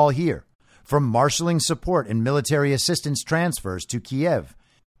 It's all here, from marshaling support and military assistance transfers to Kiev,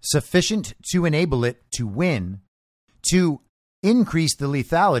 sufficient to enable it to win, to increase the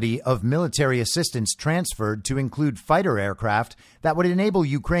lethality of military assistance transferred to include fighter aircraft that would enable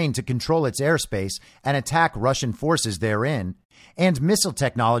Ukraine to control its airspace and attack Russian forces therein, and missile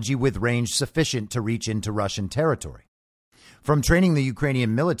technology with range sufficient to reach into Russian territory. From training the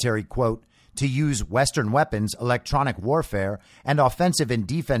Ukrainian military, quote, to use Western weapons, electronic warfare, and offensive and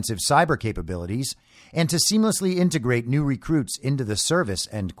defensive cyber capabilities, and to seamlessly integrate new recruits into the service,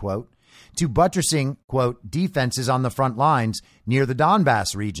 end quote, to buttressing, quote, defenses on the front lines near the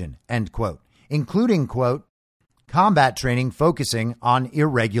Donbass region, end quote, including, quote, combat training focusing on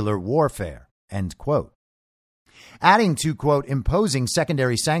irregular warfare, end quote. Adding to, quote, imposing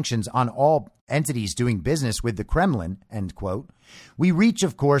secondary sanctions on all entities doing business with the Kremlin, end quote, we reach,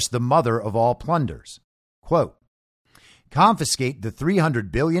 of course, the mother of all plunders. Quote, confiscate the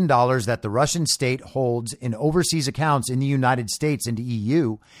 $300 billion that the Russian state holds in overseas accounts in the United States and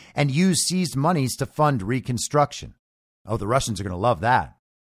EU and use seized monies to fund reconstruction. Oh, the Russians are going to love that.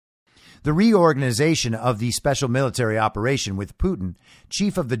 The reorganization of the special military operation with Putin,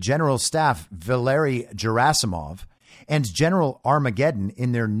 Chief of the General Staff Valery Gerasimov, and General Armageddon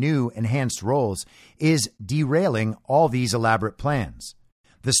in their new enhanced roles is derailing all these elaborate plans.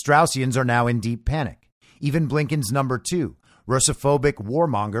 The Straussians are now in deep panic. Even Blinken's number 2, Russophobic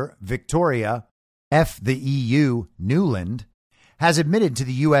warmonger Victoria F. the EU Newland, has admitted to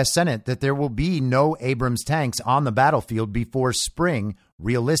the U.S. Senate that there will be no Abrams tanks on the battlefield before spring,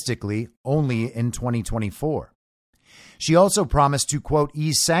 realistically only in 2024. She also promised to, quote,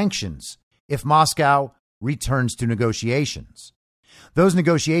 ease sanctions if Moscow returns to negotiations. Those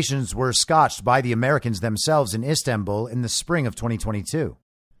negotiations were scotched by the Americans themselves in Istanbul in the spring of 2022.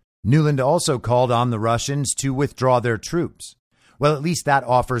 Newland also called on the Russians to withdraw their troops. Well, at least that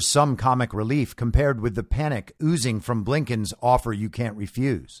offers some comic relief compared with the panic oozing from Blinken's offer you can't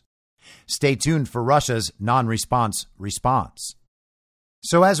refuse. Stay tuned for Russia's non-response response.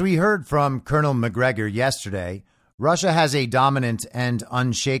 So as we heard from Colonel McGregor yesterday, Russia has a dominant and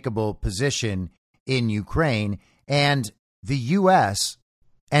unshakable position in Ukraine, and the U.S.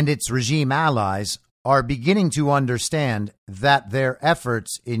 and its regime allies are beginning to understand that their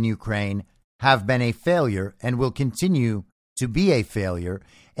efforts in Ukraine have been a failure and will continue to be a failure,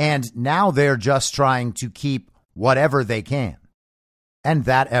 and now they're just trying to keep whatever they can. And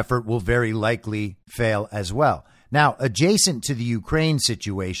that effort will very likely fail as well. Now, adjacent to the Ukraine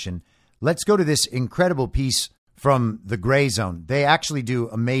situation, let's go to this incredible piece from the Gray Zone. They actually do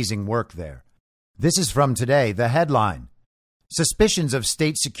amazing work there. This is from today, the headline: suspicions of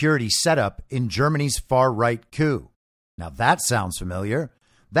state security setup in Germany's far-right coup. Now that sounds familiar.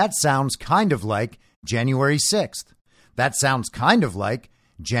 That sounds kind of like January 6th. That sounds kind of like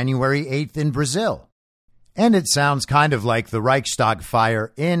January 8th in Brazil. And it sounds kind of like the Reichstag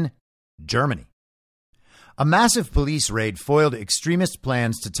fire in Germany. A massive police raid foiled extremist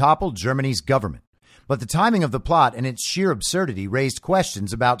plans to topple Germany's government. But the timing of the plot and its sheer absurdity raised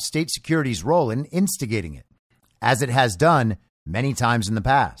questions about state security's role in instigating it, as it has done many times in the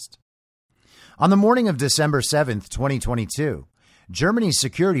past. On the morning of December 7th, 2022, Germany's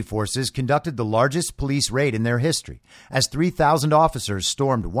security forces conducted the largest police raid in their history, as 3,000 officers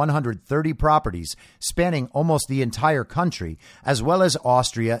stormed 130 properties spanning almost the entire country, as well as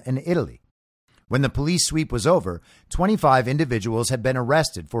Austria and Italy. When the police sweep was over, 25 individuals had been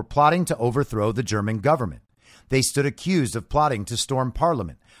arrested for plotting to overthrow the German government. They stood accused of plotting to storm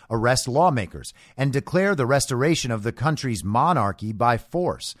parliament, arrest lawmakers, and declare the restoration of the country's monarchy by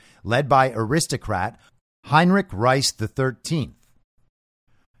force, led by aristocrat Heinrich Reich XIII.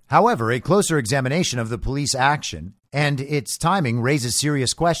 However, a closer examination of the police action and its timing raises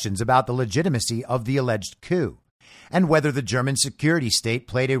serious questions about the legitimacy of the alleged coup and whether the German security state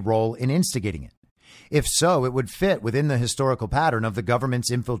played a role in instigating it. If so, it would fit within the historical pattern of the government's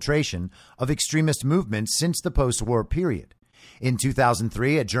infiltration of extremist movements since the post-war period. In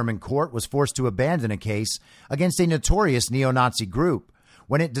 2003, a German court was forced to abandon a case against a notorious neo-Nazi group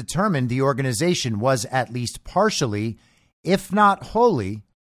when it determined the organization was at least partially, if not wholly,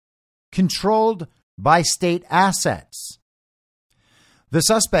 controlled by state assets. The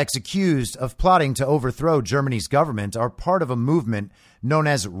suspects accused of plotting to overthrow Germany's government are part of a movement known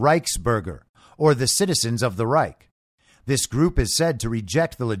as Reichsbürger, or the Citizens of the Reich. This group is said to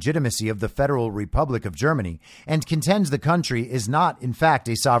reject the legitimacy of the Federal Republic of Germany and contends the country is not, in fact,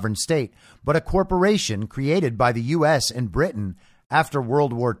 a sovereign state, but a corporation created by the U.S. and Britain after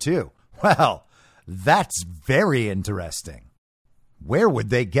World War II. Well, that's very interesting. Where would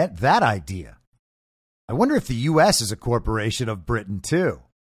they get that idea? I wonder if the U.S. is a corporation of Britain, too.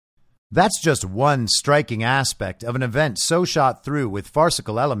 That's just one striking aspect of an event so shot through with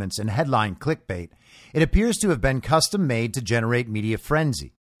farcical elements and headline clickbait, it appears to have been custom made to generate media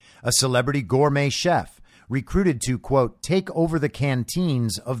frenzy. A celebrity gourmet chef recruited to, quote, take over the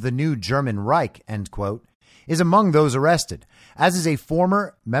canteens of the new German Reich, end quote, is among those arrested, as is a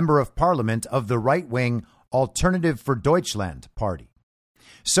former member of parliament of the right-wing Alternative for Deutschland party.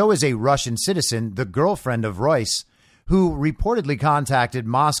 So is a Russian citizen, the girlfriend of Royce, who reportedly contacted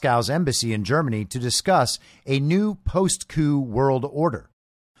Moscow's embassy in Germany to discuss a new post-coup world order.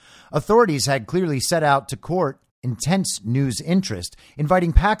 Authorities had clearly set out to court intense news interest,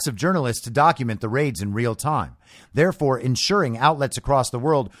 inviting packs of journalists to document the raids in real time, therefore ensuring outlets across the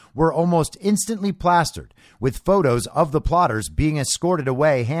world were almost instantly plastered with photos of the plotters being escorted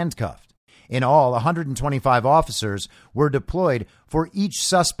away handcuffed. In all, 125 officers were deployed for each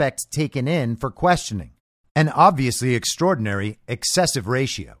suspect taken in for questioning, an obviously extraordinary, excessive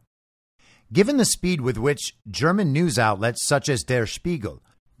ratio. Given the speed with which German news outlets such as Der Spiegel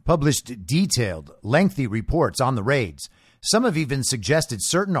published detailed, lengthy reports on the raids, some have even suggested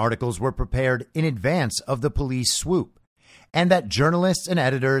certain articles were prepared in advance of the police swoop, and that journalists and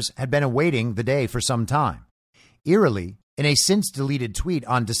editors had been awaiting the day for some time. Eerily, in a since-deleted tweet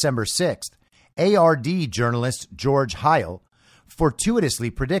on December 6th, ARD journalist George Heil fortuitously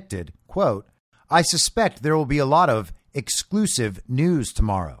predicted, quote, I suspect there will be a lot of exclusive news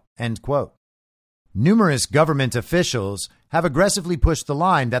tomorrow, end quote. Numerous government officials have aggressively pushed the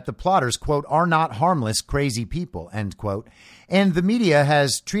line that the plotters, quote, are not harmless, crazy people, end quote, and the media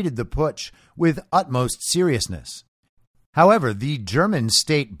has treated the putsch with utmost seriousness. However, the German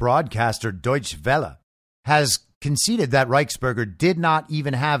state broadcaster Deutsche Welle has conceded that Reichsbürger did not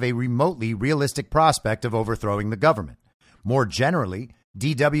even have a remotely realistic prospect of overthrowing the government. More generally,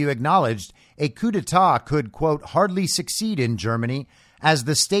 DW acknowledged a coup d'etat could, quote, hardly succeed in Germany as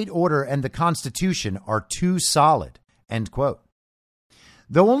the state order and the constitution are too solid, end quote.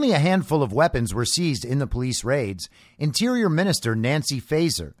 Though only a handful of weapons were seized in the police raids, Interior Minister Nancy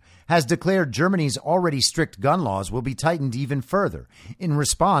Faeser has declared Germany's already strict gun laws will be tightened even further in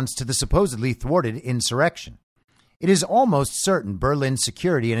response to the supposedly thwarted insurrection. It is almost certain Berlin's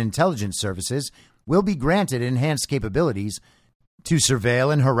security and intelligence services will be granted enhanced capabilities to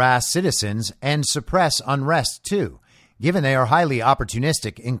surveil and harass citizens and suppress unrest, too, given they are highly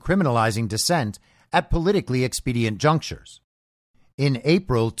opportunistic in criminalizing dissent at politically expedient junctures. In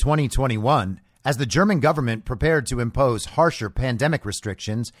April 2021, as the German government prepared to impose harsher pandemic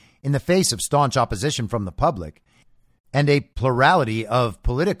restrictions in the face of staunch opposition from the public and a plurality of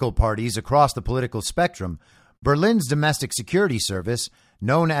political parties across the political spectrum, Berlin's domestic security service,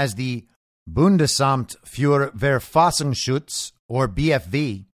 known as the Bundesamt für Verfassungsschutz, or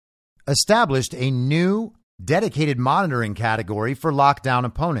BFV, established a new dedicated monitoring category for lockdown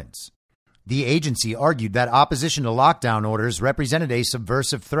opponents. The agency argued that opposition to lockdown orders represented a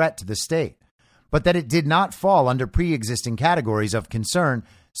subversive threat to the state, but that it did not fall under pre-existing categories of concern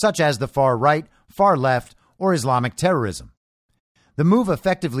such as the far right, far left, or Islamic terrorism. The move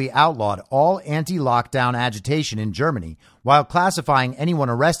effectively outlawed all anti-lockdown agitation in Germany while classifying anyone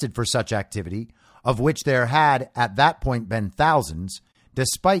arrested for such activity, of which there had at that point been thousands,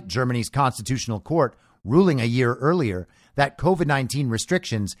 despite Germany's constitutional court ruling a year earlier that COVID-19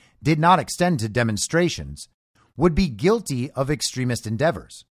 restrictions did not extend to demonstrations, would be guilty of extremist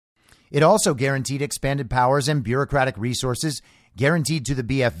endeavors. It also guaranteed expanded powers and bureaucratic resources guaranteed to the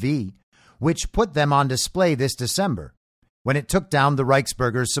BFV, which put them on display this December when it took down the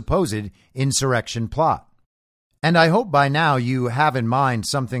Reichsbürger's supposed insurrection plot. And I hope by now you have in mind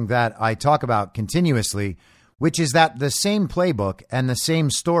something that I talk about continuously, which is that the same playbook and the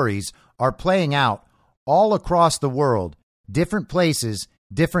same stories are playing out all across the world, different places,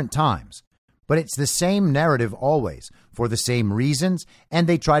 different times. But it's the same narrative always, for the same reasons, and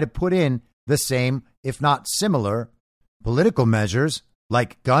they try to put in the same, if not similar, political measures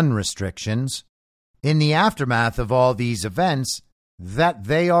like gun restrictions in the aftermath of all these events that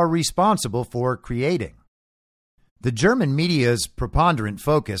they are responsible for creating. The German media's preponderant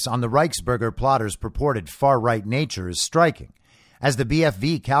focus on the Reichsbürger plotters' purported far-right nature is striking, as the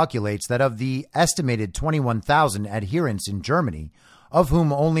BFV calculates that of the estimated 21,000 adherents in Germany, of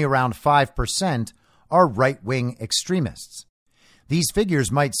whom only around 5% are right-wing extremists. These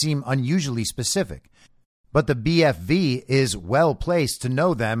figures might seem unusually specific, but the BFV is well placed to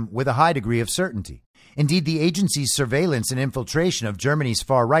know them with a high degree of certainty. Indeed, the agency's surveillance and infiltration of Germany's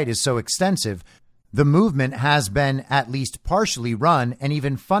far right is so extensive, the movement has been at least partially run and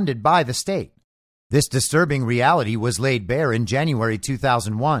even funded by the state. This disturbing reality was laid bare in January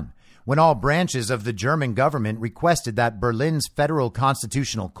 2001, when all branches of the German government requested that Berlin's Federal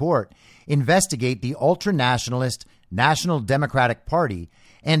Constitutional Court investigate the ultra-nationalist National Democratic Party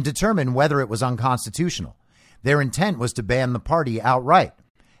and determine whether it was unconstitutional. Their intent was to ban the party outright.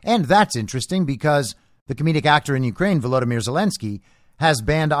 And that's interesting because the comedic actor in Ukraine, Volodymyr Zelensky, has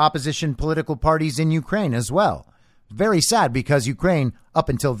banned opposition political parties in Ukraine as well. Very sad because Ukraine, up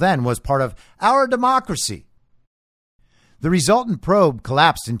until then, was part of our democracy. The resultant probe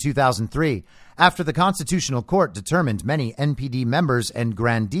collapsed in 2003 after the Constitutional Court determined many NPD members and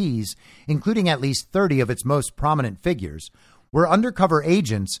grandees, including at least 30 of its most prominent figures, were undercover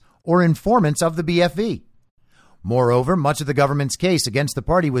agents or informants of the BFV. Moreover, much of the government's case against the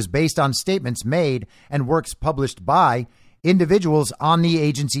party was based on statements made and works published by individuals on the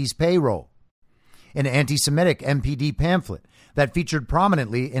agency's payroll. An anti-Semitic MPD pamphlet that featured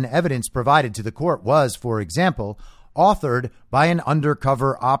prominently in evidence provided to the court was, for example, authored by an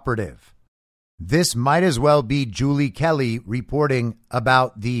undercover operative. This might as well be Julie Kelly reporting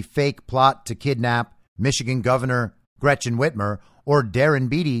about the fake plot to kidnap Michigan Governor Gretchen Whitmer, or Darren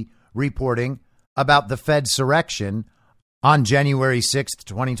Beattie reporting about the Fedsurrection on January 6,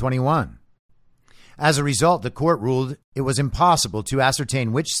 2021. As a result, the court ruled it was impossible to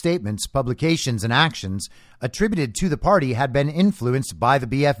ascertain which statements, publications, and actions attributed to the party had been influenced by the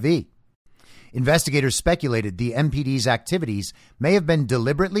BFV. Investigators speculated the MPD's activities may have been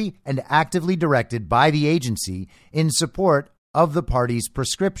deliberately and actively directed by the agency in support of the party's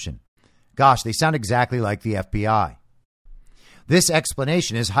prescription. Gosh, they sound exactly like the FBI. This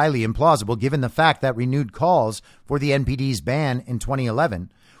explanation is highly implausible given the fact that renewed calls for the NPD's ban in 2011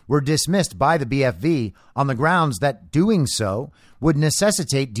 were dismissed by the BFV on the grounds that doing so would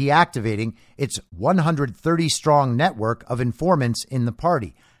necessitate deactivating its 130-strong network of informants in the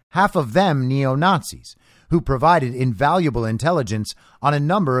party, half of them neo-Nazis, who provided invaluable intelligence on a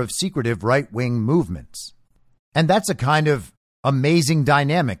number of secretive right-wing movements. And that's a kind of amazing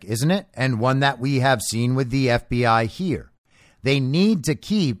dynamic, isn't it? And one that we have seen with the FBI here. They need to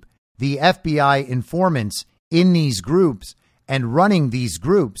keep the FBI informants in these groups and running these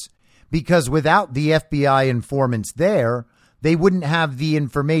groups because without the FBI informants there, they wouldn't have the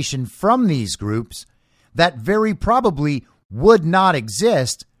information from these groups that very probably would not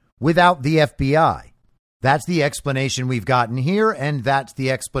exist without the FBI. That's the explanation we've gotten here, and that's the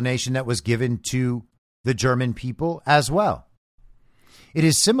explanation that was given to the German people as well. It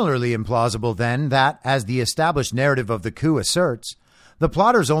is similarly implausible, then, that, as the established narrative of the coup asserts, the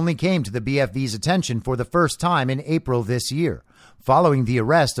plotters only came to the BFV's attention for the first time in April this year, following the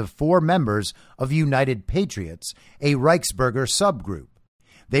arrest of 4 members of United Patriots, a Reichsbürger subgroup.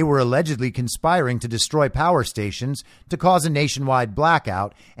 They were allegedly conspiring to destroy power stations to cause a nationwide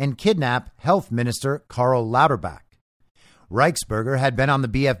blackout and kidnap Health Minister Karl Lauterbach. Reichsbürger had been on the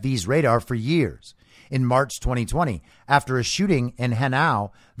BFV's radar for years. In March 2020, after a shooting in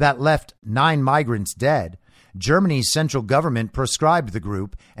Hanau that left 9 migrants dead, Germany's central government proscribed the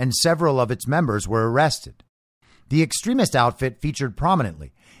group and several of its members were arrested. The extremist outfit featured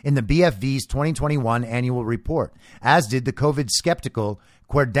prominently in the BFV's 2021 annual report, as did the COVID-skeptical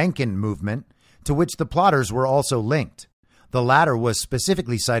Querdenken movement, to which the plotters were also linked. The latter was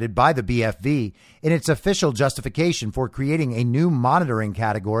specifically cited by the BFV in its official justification for creating a new monitoring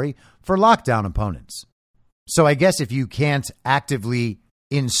category for lockdown opponents. So I guess if you can't actively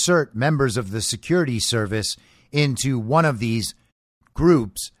insert members of the security service into one of these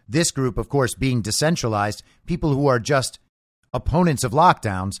groups, this group, of course, being decentralized, people who are just opponents of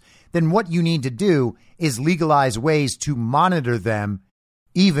lockdowns, then what you need to do is legalize ways to monitor them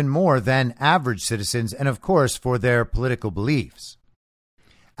even more than average citizens, and of course for their political beliefs.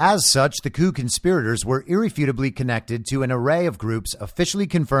 As such, the coup conspirators were irrefutably connected to an array of groups officially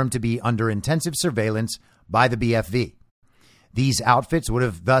confirmed to be under intensive surveillance by the BFV. These outfits would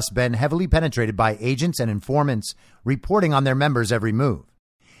have thus been heavily penetrated by agents and informants reporting on their members' every move.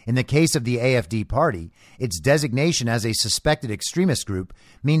 In the case of the AfD party, its designation as a suspected extremist group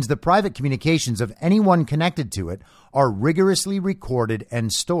means the private communications of anyone connected to it are rigorously recorded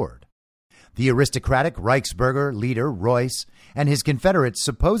and stored. The aristocratic Reichsbürger leader Royce and his confederates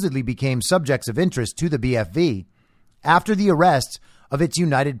supposedly became subjects of interest to the BFV after the arrests of its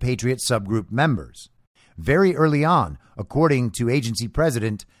United Patriot subgroup members. Very early on, according to agency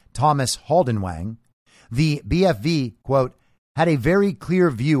president Thomas Haldenwang, the BFV, quote, had a very clear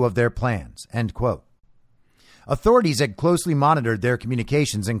view of their plans, end quote. Authorities had closely monitored their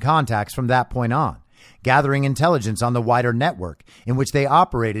communications and contacts from that point on, gathering intelligence on the wider network in which they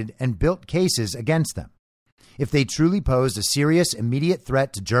operated and built cases against them. If they truly posed a serious, immediate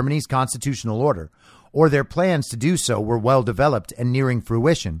threat to Germany's constitutional order, or their plans to do so were well developed and nearing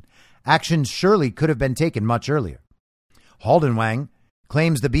fruition, action surely could have been taken much earlier. Haldenwang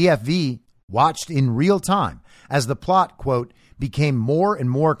claims the BFV watched in real time as the plot, quote, became more and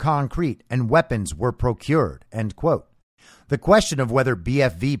more concrete and weapons were procured, end quote. The question of whether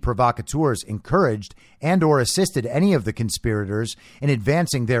BFV provocateurs encouraged and or assisted any of the conspirators in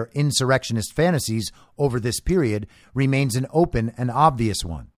advancing their insurrectionist fantasies over this period remains an open and obvious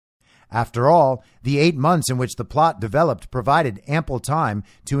one. After all, the 8 months in which the plot developed provided ample time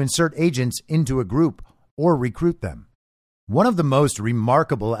to insert agents into a group or recruit them. One of the most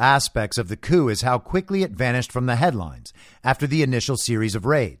remarkable aspects of the coup is how quickly it vanished from the headlines after the initial series of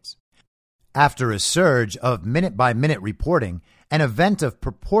raids. After a surge of minute-by-minute reporting, an event of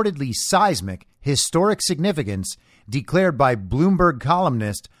purportedly seismic, historic significance declared by Bloomberg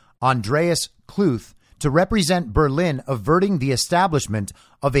columnist Andreas Kluth to represent Berlin averting the establishment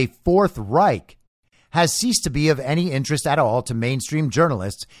of a Fourth Reich has ceased to be of any interest at all to mainstream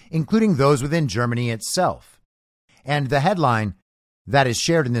journalists, including those within Germany itself. And the headline that is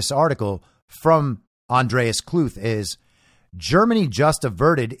shared in this article from Andreas Kluth is, Germany just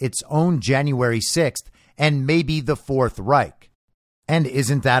averted its own January 6th and maybe the Fourth Reich. And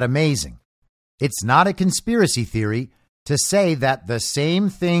isn't that amazing? It's not a conspiracy theory to say that the same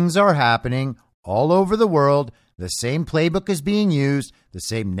things are happening all over the world, the same playbook is being used, the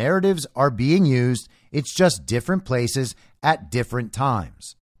same narratives are being used, it's just different places at different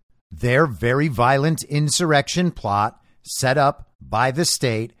times. Their very violent insurrection plot set up by the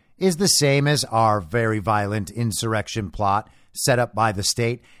state is the same as our very violent insurrection plot set up by the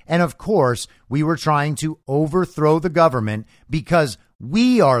state. And of course, we were trying to overthrow the government because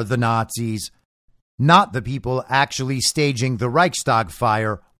we are the Nazis, not the people actually staging the Reichstag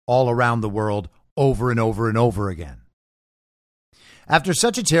fire all around the world over and over and over again. After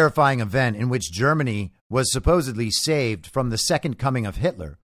such a terrifying event in which Germany was supposedly saved from the second coming of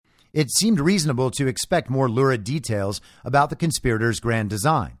Hitler, it seemed reasonable to expect more lurid details about the conspirators' grand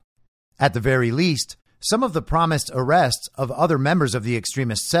design. At the very least, some of the promised arrests of other members of the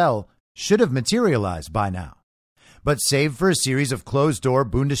extremist cell should have materialized by now. But save for a series of closed-door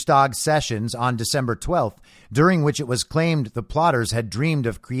Bundestag sessions on December 12th, during which it was claimed the plotters had dreamed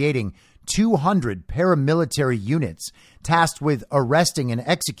of creating 200 paramilitary units tasked with arresting and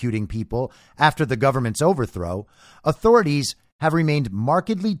executing people after the government's overthrow, authorities have remained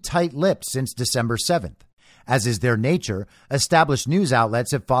markedly tight-lipped since December 7th. As is their nature, established news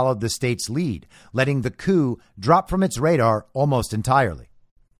outlets have followed the state's lead, letting the coup drop from its radar almost entirely.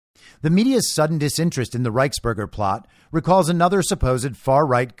 The media's sudden disinterest in the Reichsbürger plot recalls another supposed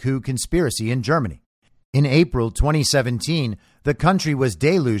far-right coup conspiracy in Germany. In April 2017, the country was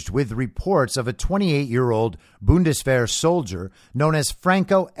deluged with reports of a 28-year-old Bundeswehr soldier known as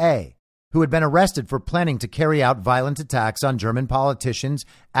Franco A., who had been arrested for planning to carry out violent attacks on German politicians,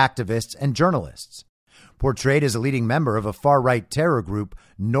 activists, and journalists. Portrayed as a leading member of a far-right terror group,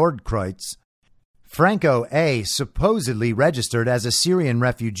 Nordkreuz, Franco A. supposedly registered as a Syrian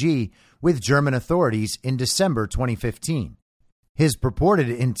refugee with German authorities in December 2015. His purported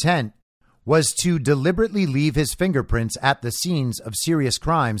intent was to deliberately leave his fingerprints at the scenes of serious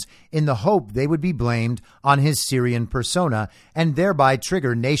crimes in the hope they would be blamed on his Syrian persona and thereby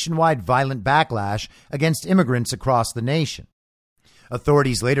trigger nationwide violent backlash against immigrants across the nation.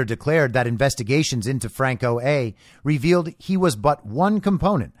 Authorities later declared that investigations into Franco A. revealed he was but one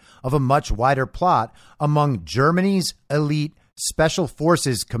component of a much wider plot among Germany's elite Special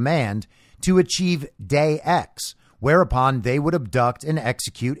Forces Command to achieve Day X, whereupon they would abduct and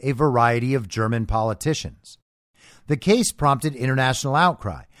execute a variety of German politicians. The case prompted international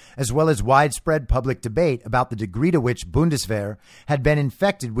outcry, as well as widespread public debate about the degree to which Bundeswehr had been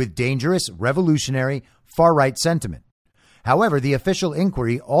infected with dangerous, revolutionary, far-right sentiment. However, the official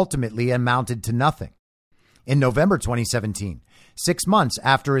inquiry ultimately amounted to nothing. In November 2017, 6 months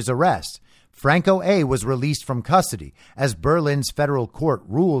after his arrest, Franco A. was released from custody as Berlin's federal court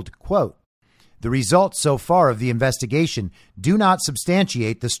ruled, quote, "The results so far of the investigation do not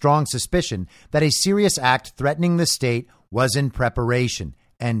substantiate the strong suspicion that a serious act threatening the state was in preparation,"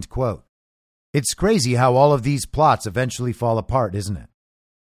 end quote. It's crazy how all of these plots eventually fall apart, isn't it?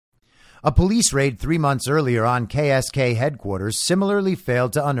 A police raid 3 months earlier on KSK headquarters similarly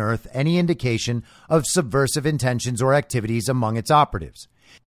failed to unearth any indication of subversive intentions or activities among its operatives.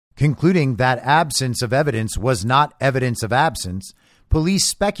 Concluding that absence of evidence was not evidence of absence, police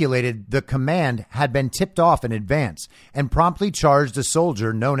speculated the command had been tipped off in advance and promptly charged a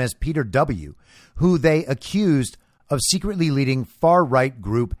soldier known as Peter W., who they accused of secretly leading far-right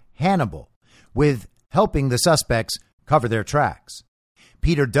group Hannibal, with helping the suspects cover their tracks.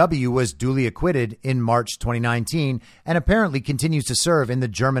 Peter W. was duly acquitted in March 2019 and apparently continues to serve in the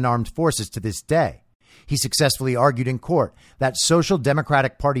German armed forces to this day. He successfully argued in court that Social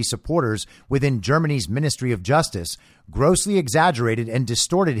Democratic Party supporters within Germany's Ministry of Justice grossly exaggerated and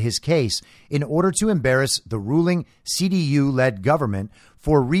distorted his case in order to embarrass the ruling CDU-led government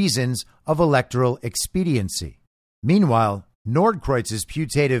for reasons of electoral expediency. Meanwhile, Nordkreuz's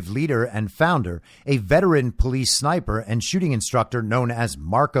putative leader and founder, a veteran police sniper and shooting instructor known as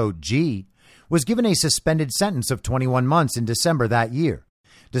Marco G., was given a suspended sentence of 21 months in December that year.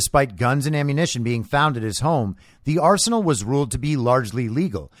 Despite guns and ammunition being found at his home, the arsenal was ruled to be largely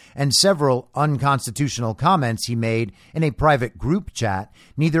legal, and several unconstitutional comments he made in a private group chat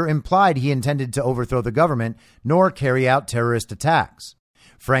neither implied he intended to overthrow the government nor carry out terrorist attacks.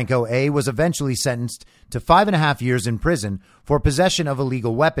 Franco A. was eventually sentenced to 5.5 years in prison for possession of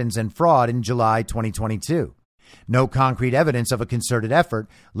illegal weapons and fraud in July 2022. No concrete evidence of a concerted effort,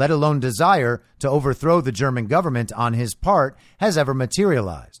 let alone desire to overthrow the German government on his part, has ever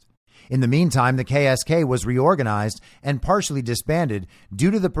materialized. In the meantime, the KSK was reorganized and partially disbanded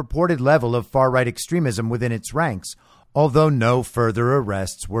due to the purported level of far-right extremism within its ranks, although no further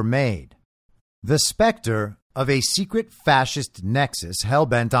arrests were made. The specter of a secret fascist nexus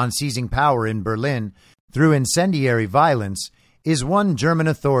hell-bent on seizing power in Berlin through incendiary violence is one German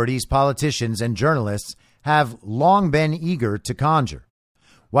authorities, politicians, and journalists have long been eager to conjure.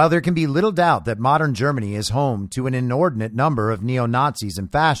 While there can be little doubt that modern Germany is home to an inordinate number of neo-Nazis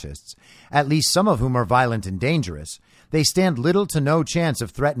and fascists, at least some of whom are violent and dangerous, they stand little to no chance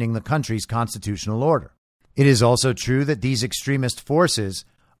of threatening the country's constitutional order. It is also true that these extremist forces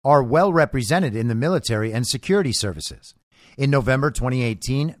are well represented in the military and security services. In November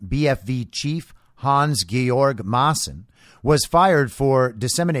 2018, BFV chief Hans-Georg Maaßen was fired for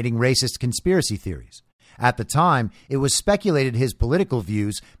disseminating racist conspiracy theories. At the time, it was speculated his political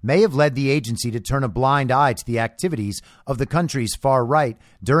views may have led the agency to turn a blind eye to the activities of the country's far right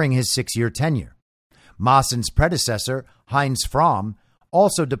during his 6-year tenure. Maaßen's predecessor, Heinz Fromm,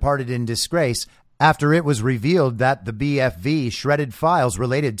 also departed in disgrace after it was revealed that the BFV shredded files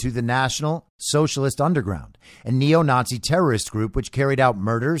related to the National Socialist Underground, a neo-Nazi terrorist group which carried out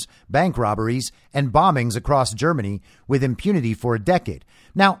murders, bank robberies, and bombings across Germany with impunity for a decade.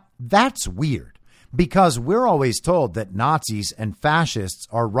 Now, that's weird, because we're always told that Nazis and fascists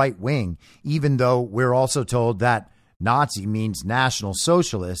are right-wing, even though we're also told that Nazi means National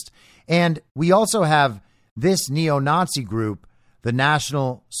Socialist. And we also have this neo-Nazi group, the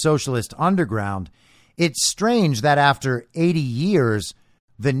National Socialist Underground. It's strange that after 80 years,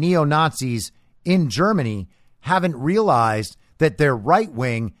 the neo-Nazis in Germany haven't realized that they're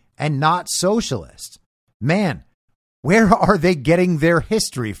right-wing and not socialist. Man, where are they getting their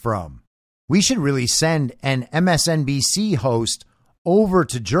history from? We should really send an MSNBC host over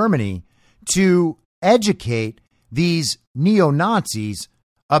to Germany to educate these neo-Nazis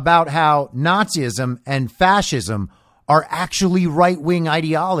about how Nazism and fascism are actually right-wing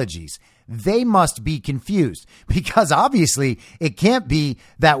ideologies. They must be confused, because obviously it can't be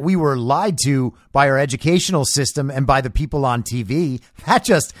that we were lied to by our educational system and by the people on TV.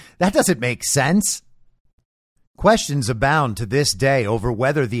 That doesn't make sense. Questions abound to this day over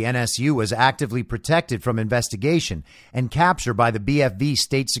whether the NSU was actively protected from investigation and capture by the BFV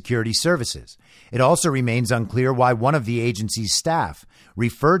state security services. It also remains unclear why one of the agency's staff,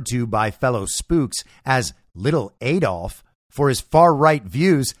 referred to by fellow spooks as Little Adolf for his far-right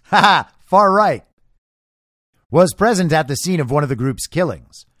views, far right, was present at the scene of one of the group's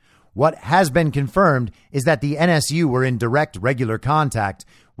killings. What has been confirmed is that the NSU were in direct regular contact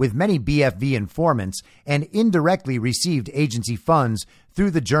with many BFV informants and indirectly received agency funds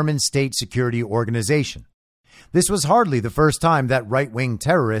through the German state security organization. This was hardly the first time that right-wing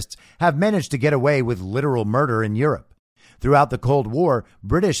terrorists have managed to get away with literal murder in Europe. Throughout the Cold War,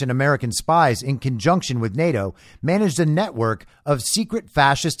 British and American spies, in conjunction with NATO, managed a network of secret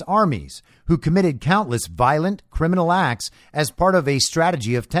fascist armies who committed countless violent criminal acts as part of a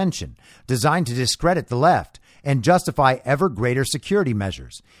strategy of tension designed to discredit the left and justify ever greater security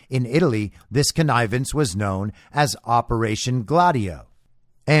measures. In Italy, this connivance was known as Operation Gladio.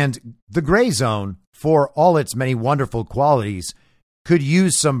 And the gray zone, for all its many wonderful qualities, could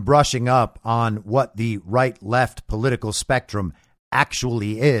use some brushing up on what the right-left political spectrum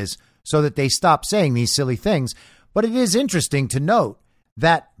actually is so that they stop saying these silly things. But it is interesting to note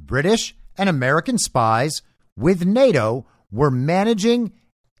that British and American spies with NATO were managing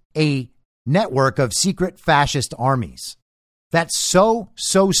a network of secret fascist armies. That's so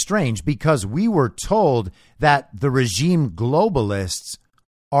strange, because we were told that the regime globalists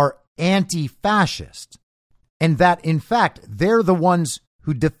are anti-fascist, and that, in fact, they're the ones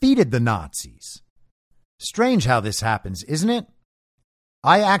who defeated the Nazis. Strange how this happens, isn't it?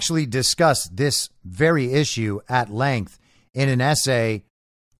 I actually discussed this very issue at length in an essay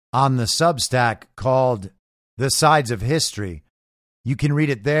on the Substack called The Sides of History. You can read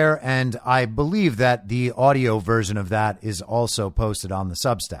it there, and I believe that the audio version of that is also posted on the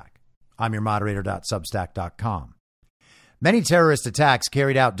Substack. I'm your moderator.substack.com. Many terrorist attacks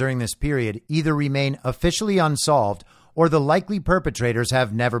carried out during this period either remain officially unsolved or the likely perpetrators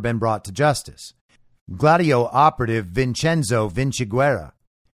have never been brought to justice. Gladio operative Vincenzo Vinciguerra,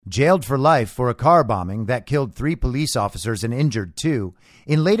 jailed for life for a car bombing that killed 3 police officers and injured 2,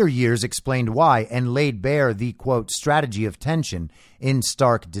 in later years explained why and laid bare the, quote, strategy of tension in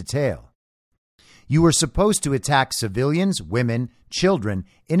stark detail. You were supposed to attack civilians, women, children,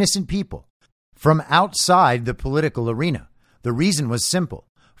 innocent people from outside the political arena. The reason was simple: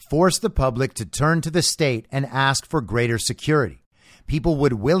 force the public to turn to the state and ask for greater security. People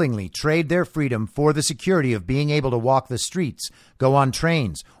would willingly trade their freedom for the security of being able to walk the streets, go on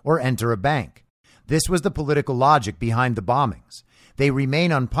trains, or enter a bank. This was the political logic behind the bombings. They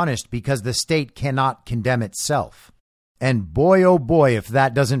remain unpunished because the state cannot condemn itself. And boy, oh boy, if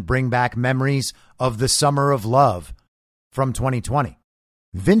that doesn't bring back memories of the summer of love from 2020.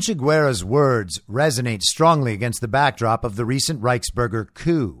 Vinciguerra's words resonate strongly against the backdrop of the recent Reichsbürger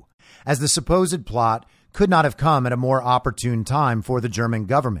coup, as the supposed plot could not have come at a more opportune time for the German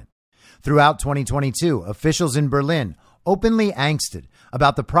government. Throughout 2022, officials in Berlin openly angsted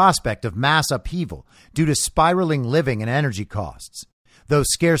about the prospect of mass upheaval due to spiraling living and energy costs. Though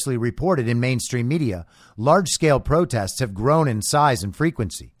scarcely reported in mainstream media, large-scale protests have grown in size and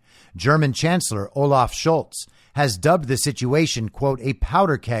frequency. German Chancellor Olaf Scholz has dubbed the situation, quote, a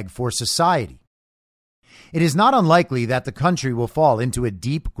powder keg for society. It is not unlikely that the country will fall into a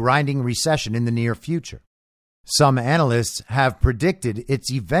deep, grinding recession in the near future. Some analysts have predicted its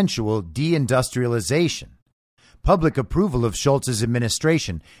eventual deindustrialization. Public approval of Scholz's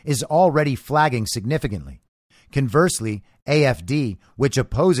administration is already flagging significantly. Conversely, AfD, which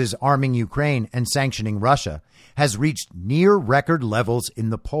opposes arming Ukraine and sanctioning Russia, has reached near record levels in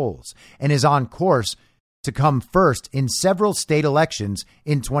the polls and is on course to come first in several state elections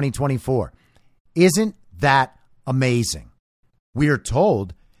in 2024. Isn't that amazing? We are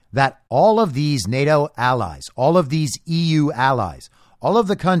told that all of these NATO allies, all of these EU allies, all of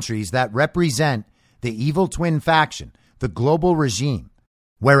the countries that represent the evil twin faction, the global regime,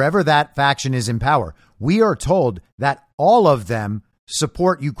 wherever that faction is in power, we are told that all of them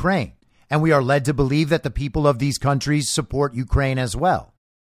support Ukraine. And we are led to believe that the people of these countries support Ukraine as well.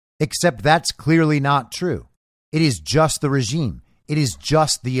 Except that's clearly not true. It is just the regime. It is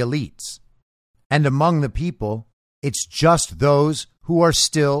just the elites. And among the people, it's just those who are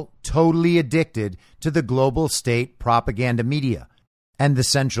still totally addicted to the global state propaganda media and the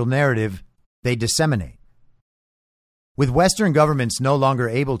central narrative they disseminate. With Western governments no longer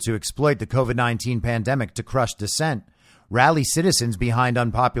able to exploit the COVID-19 pandemic to crush dissent, rally citizens behind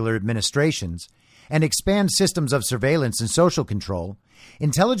unpopular administrations, and expand systems of surveillance and social control,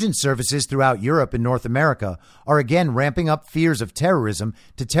 intelligence services throughout Europe and North America are again ramping up fears of terrorism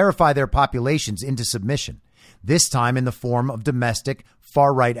to terrify their populations into submission, this time in the form of domestic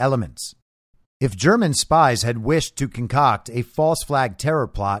far-right elements. If German spies had wished to concoct a false flag terror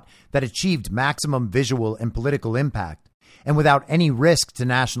plot that achieved maximum visual and political impact, and without any risk to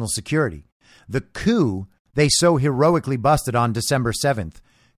national security, the coup they so heroically busted on December 7th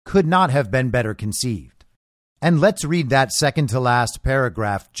could not have been better conceived. And let's read that second to last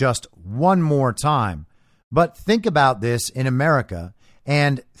paragraph just one more time. But think about this in America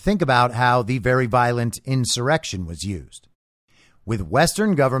and think about how the very violent insurrection was used. With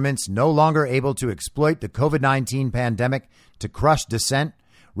Western governments no longer able to exploit the COVID-19 pandemic to crush dissent,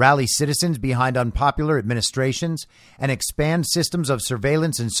 rally citizens behind unpopular administrations, and expand systems of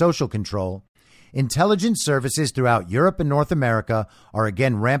surveillance and social control, intelligence services throughout Europe and North America are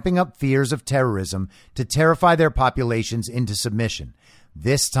again ramping up fears of terrorism to terrify their populations into submission,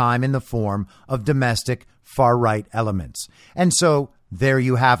 this time in the form of domestic far-right elements. And so there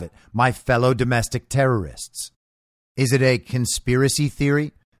you have it, my fellow domestic terrorists. Is it a conspiracy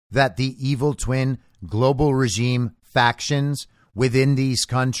theory that the evil twin global regime factions within these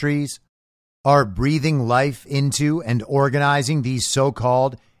countries are breathing life into and organizing these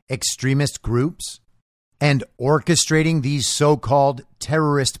so-called extremist groups and orchestrating these so-called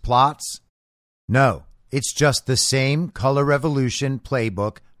terrorist plots? No, it's just the same color revolution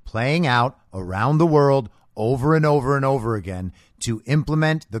playbook playing out around the world over and over and over again to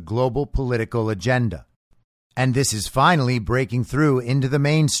implement the global political agenda. And this is finally breaking through into the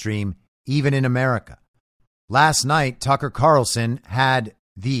mainstream, even in America. Last night, Tucker Carlson had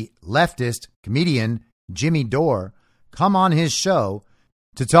the leftist comedian Jimmy Dore come on his show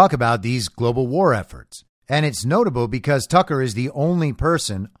to talk about these global war efforts. And it's notable because Tucker is the only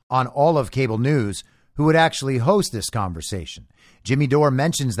person on all of cable news who would actually host this conversation. Jimmy Dore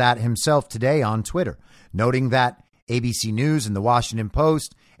mentions that himself today on Twitter, noting that ABC News and the Washington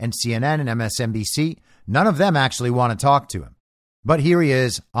Post and CNN and MSNBC, none of them actually want to talk to him. But here he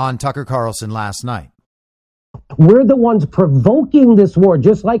is on Tucker Carlson last night. We're the ones provoking this war,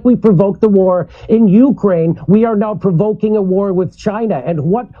 just like we provoked the war in Ukraine. We are now provoking a war with China. And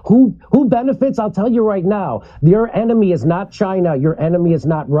who benefits? I'll tell you right now, your enemy is not China. Your enemy is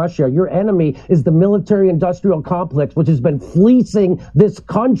not Russia. Your enemy is the military-industrial complex, which has been fleecing this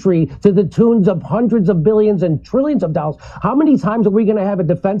country to the tunes of hundreds of billions and trillions of dollars. How many times are we going to have a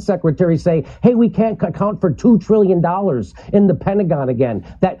defense secretary say, hey, we can't account for $2 trillion in the Pentagon again?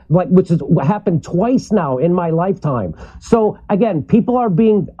 Which has happened twice now in my lifetime. So again, people are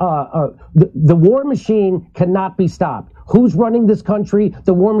being, the war machine cannot be stopped. Who's running this country?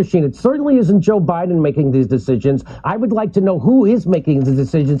 The war machine. It certainly isn't Joe Biden making these decisions. I would like to know who is making the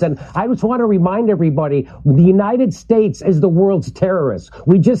decisions. And I just want to remind everybody, the United States is the world's terrorist.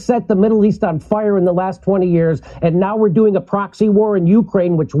 We just set the Middle East on fire in the last 20 years. And now we're doing a proxy war in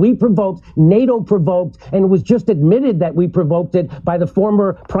Ukraine, which we provoked, NATO provoked, and it was just admitted that we provoked it by the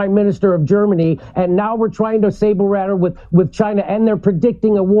former prime minister of Germany. And now we're trying to saber rattle with China, and they're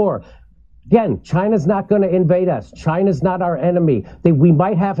predicting a war. Again, China's not going to invade us. China's not our enemy. We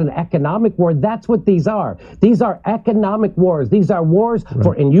might have an economic war. That's what these are. These are economic wars. These are wars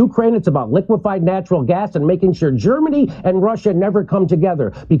in Ukraine. It's about liquefied natural gas and making sure Germany and Russia never come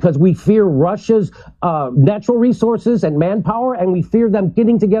together because we fear Russia's natural resources and manpower, and we fear them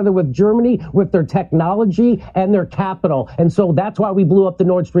getting together with Germany with their technology and their capital. And so that's why we blew up the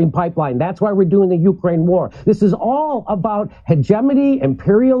Nord Stream pipeline. That's why we're doing the Ukraine war. This is all about hegemony,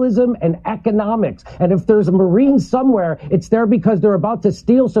 imperialism, and economics. And if there's a Marine somewhere, it's there because they're about to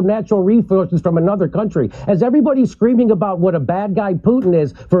steal some natural resources from another country. As everybody's screaming about what a bad guy Putin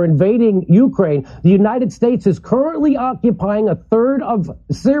is for invading Ukraine, the United States is currently occupying a third of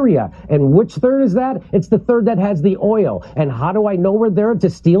Syria. And which third is that? It's the third that has the oil. And how do I know we're there to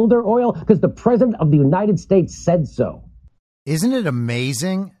steal their oil? Because the president of the United States said so. Isn't it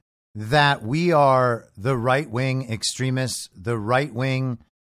amazing that we are the right-wing extremists, the right-wing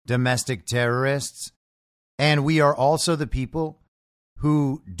domestic terrorists, and we are also the people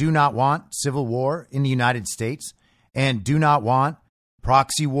who do not want civil war in the United States and do not want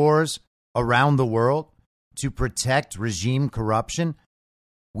proxy wars around the world to protect regime corruption?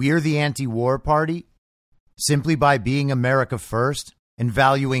 We're the anti-war party simply by being America first and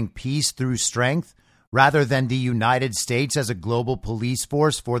valuing peace through strength rather than the United States as a global police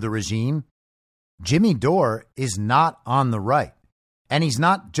force for the regime. Jimmy Dore is not on the right. And he's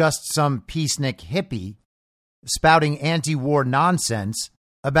not just some peacenik hippie spouting anti-war nonsense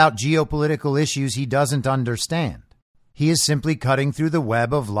about geopolitical issues he doesn't understand. He is simply cutting through the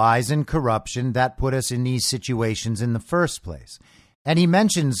web of lies and corruption that put us in these situations in the first place. And he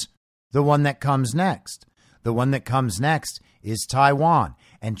mentions the one that comes next. The one that comes next is Taiwan.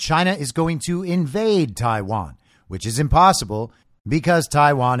 And China is going to invade Taiwan, which is impossible because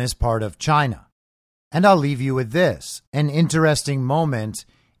Taiwan is part of China. And I'll leave you with this, an interesting moment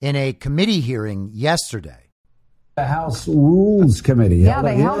in a committee hearing yesterday. The House Rules Committee. Yeah,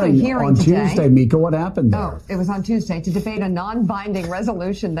 they held a hearing on today. Tuesday. Mika, what happened there? Oh, it was on Tuesday to debate a non-binding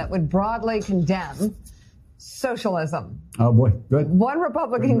resolution that would broadly condemn Socialism. Oh, boy. Good. One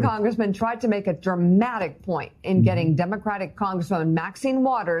Republican congressman tried to make a dramatic point in getting Democratic Congresswoman Maxine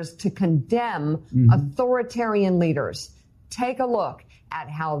Waters to condemn authoritarian leaders. Take a look at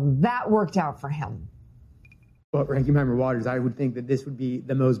how that worked out for him. Well, Ranking Member Waters, I would think that this would be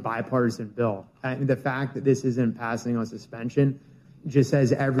the most bipartisan bill. And the fact that this isn't passing on suspension just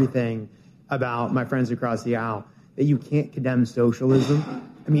says everything about my friends across the aisle, that you can't condemn socialism.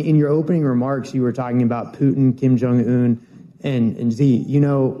 I mean, in your opening remarks, you were talking about Putin, Kim Jong-un, and Xi. You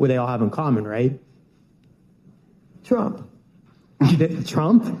know what they all have in common, right? Trump.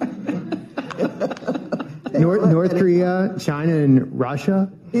 Trump? North Korea, China, and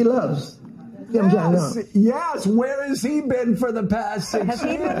Russia? He loves Kim Jong-un. Yes, where has he been for the past 6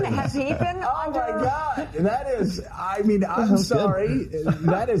 years? Has he been Oh, my God. That is, I mean, I'm sorry.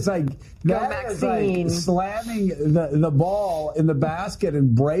 That is like, slamming the ball in the basket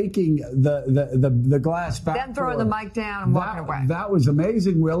and breaking the glass back. Then throwing the mic down and walking away. That was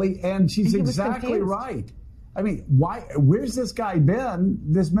amazing, Willie. And she's exactly right. I mean, where's this guy been,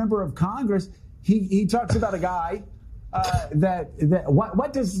 this member of Congress? He talks about a guy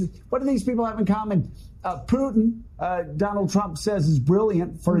what do these people have in common? Putin, Donald Trump says, is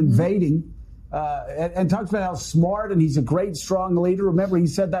brilliant for invading, and talks about how smart and he's a great, strong leader. Remember, he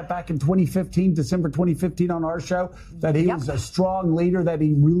said that back in 2015, December 2015 on our show, that he was a strong leader that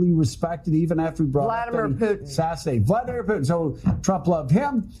he really respected even after he brought Vladimir Putin. Assassinated Vladimir Putin. So Trump loved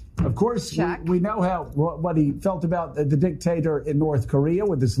him. Of course, we know what he felt about the dictator in North Korea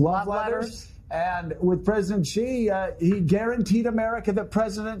with his love letters. And with President Xi, he guaranteed America that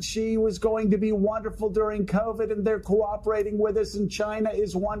President Xi was going to be wonderful during COVID, and they're cooperating with us. And China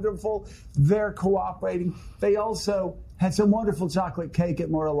is wonderful. They're cooperating. They also had some wonderful chocolate cake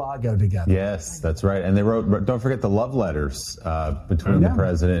at Mar-a-Lago together. Yes, that's right. And they wrote, don't forget the love letters between the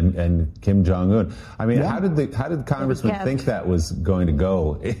president and Kim Jong-un. I mean, how did Congressman think that was going to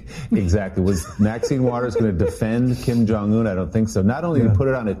go exactly? Was Maxine Waters going to defend Kim Jong-un? I don't think so. Not only did he put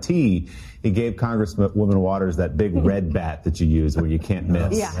it on a tee, he gave Congresswoman Waters that big red bat that you use where you can't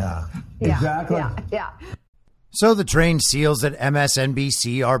miss. Exactly. Yeah. So the trained seals at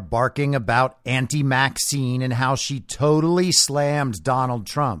MSNBC are barking about Auntie Maxine and how she totally slammed Donald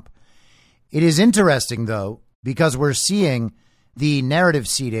Trump. It is interesting, though, because we're seeing the narrative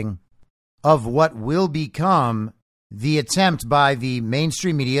seeding of what will become the attempt by the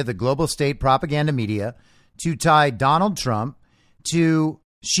mainstream media, the global state propaganda media, to tie Donald Trump to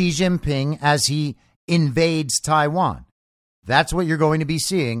Xi Jinping as he invades Taiwan. That's what you're going to be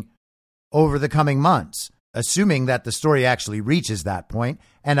seeing over the coming months, assuming that the story actually reaches that point.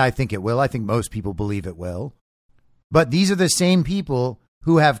 And I think it will. I think most people believe it will. But these are the same people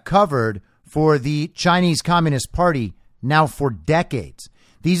who have covered for the Chinese Communist Party now for decades.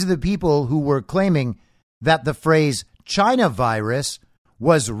 These are the people who were claiming that the phrase China virus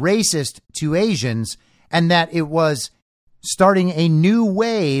was racist to Asians and that it was starting a new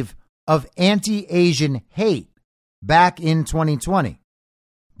wave of anti-Asian hate back in 2020.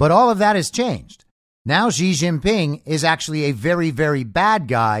 But all of that has changed. Now Xi Jinping is actually a very, very bad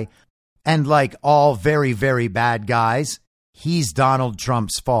guy. And like all very, very bad guys, he's Donald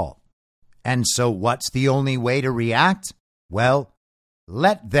Trump's fault. And so what's the only way to react? Well,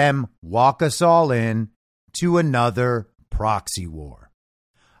 let them walk us all in to another proxy war.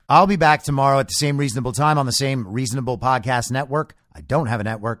 I'll be back tomorrow at the same reasonable time on the same reasonable podcast network. I don't have a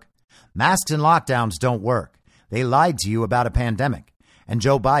network. Masks and lockdowns don't work. They lied to you about a pandemic. And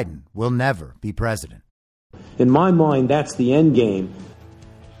Joe Biden will never be president. In my mind, that's the end game.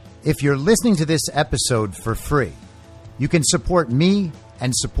 If you're listening to this episode for free, you can support me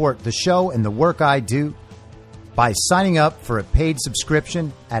and support the show and the work I do by signing up for a paid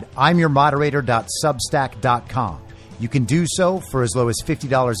subscription at imyourmoderator.substack.com. You can do so for as low as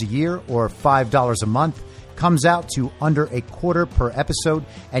 $50 a year or $5 a month. Comes out to under $0.25 per episode,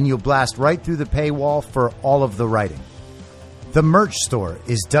 and you'll blast right through the paywall for all of the writing. The merch store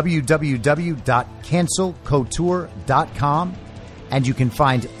is www.cancelcouture.com, and you can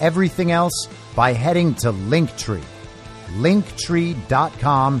find everything else by heading to Linktree.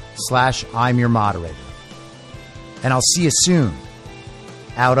 Linktree.com/I'mYourModerator. And I'll see you soon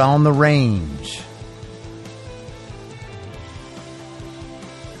out on the range.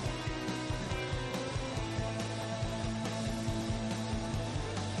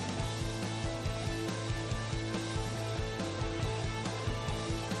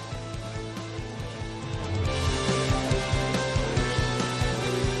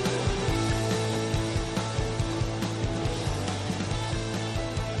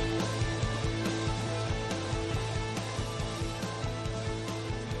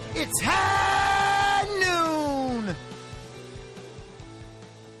 It's high noon.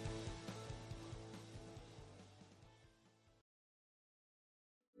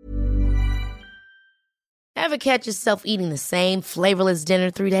 Ever catch yourself eating the same flavorless dinner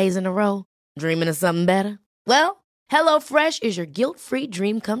 3 days in a row? Dreaming of something better? Well, HelloFresh is your guilt-free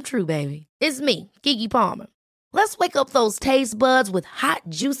dream come true, baby. It's me, Keke Palmer. Let's wake up those taste buds with hot,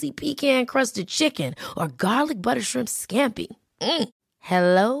 juicy pecan-crusted chicken or garlic butter shrimp scampi.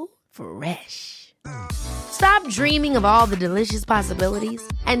 Hello Fresh. Stop dreaming of all the delicious possibilities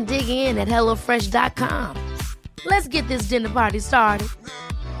and dig in at HelloFresh.com. Let's get this dinner party started.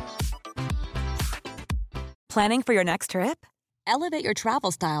 Planning for your next trip? Elevate your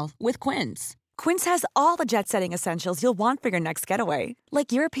travel style with Quince. Quince has all the jet-setting essentials you'll want for your next getaway,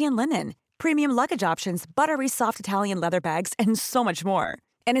 like European linen, premium luggage options, buttery soft Italian leather bags, and so much more.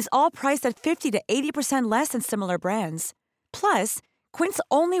 And is all priced at 50 to 80% less than similar brands. Plus, Quince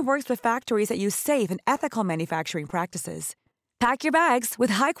only works with factories that use safe and ethical manufacturing practices. Pack your bags with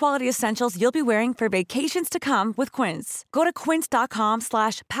high-quality essentials you'll be wearing for vacations to come with Quince. Go to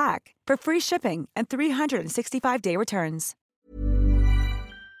quince.com/pack for free shipping and 365-day returns.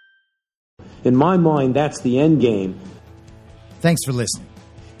 In my mind, that's the end game. Thanks for listening.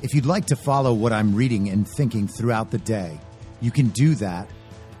 If you'd like to follow what I'm reading and thinking throughout the day, you can do that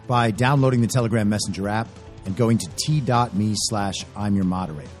by downloading the Telegram Messenger app and going to t.me/I'm your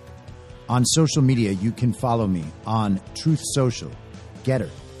moderator. On social media, you can follow me on Truth Social, Getter,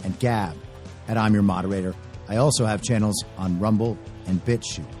 and Gab at I'm Your Moderator. I also have channels on Rumble and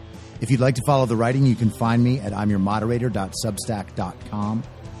BitChute. If you'd like to follow the writing, you can find me at I'mYourModerator.substack.com.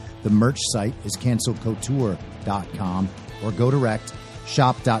 The merch site is cancelcouture.com or go direct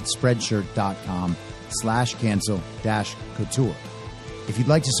shop.spreadshirt.com/cancel-couture. If you'd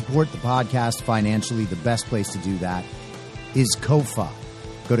like to support the podcast financially, the best place to do that is Ko-Fi.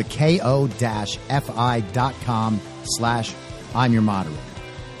 Go to ko-fi.com/I'm your moderator.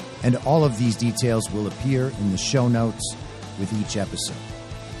 And all of these details will appear in the show notes with each episode.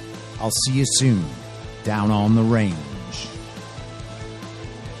 I'll see you soon down on the range.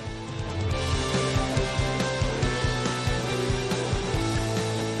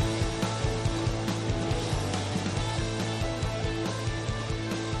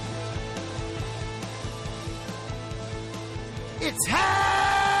 It's high.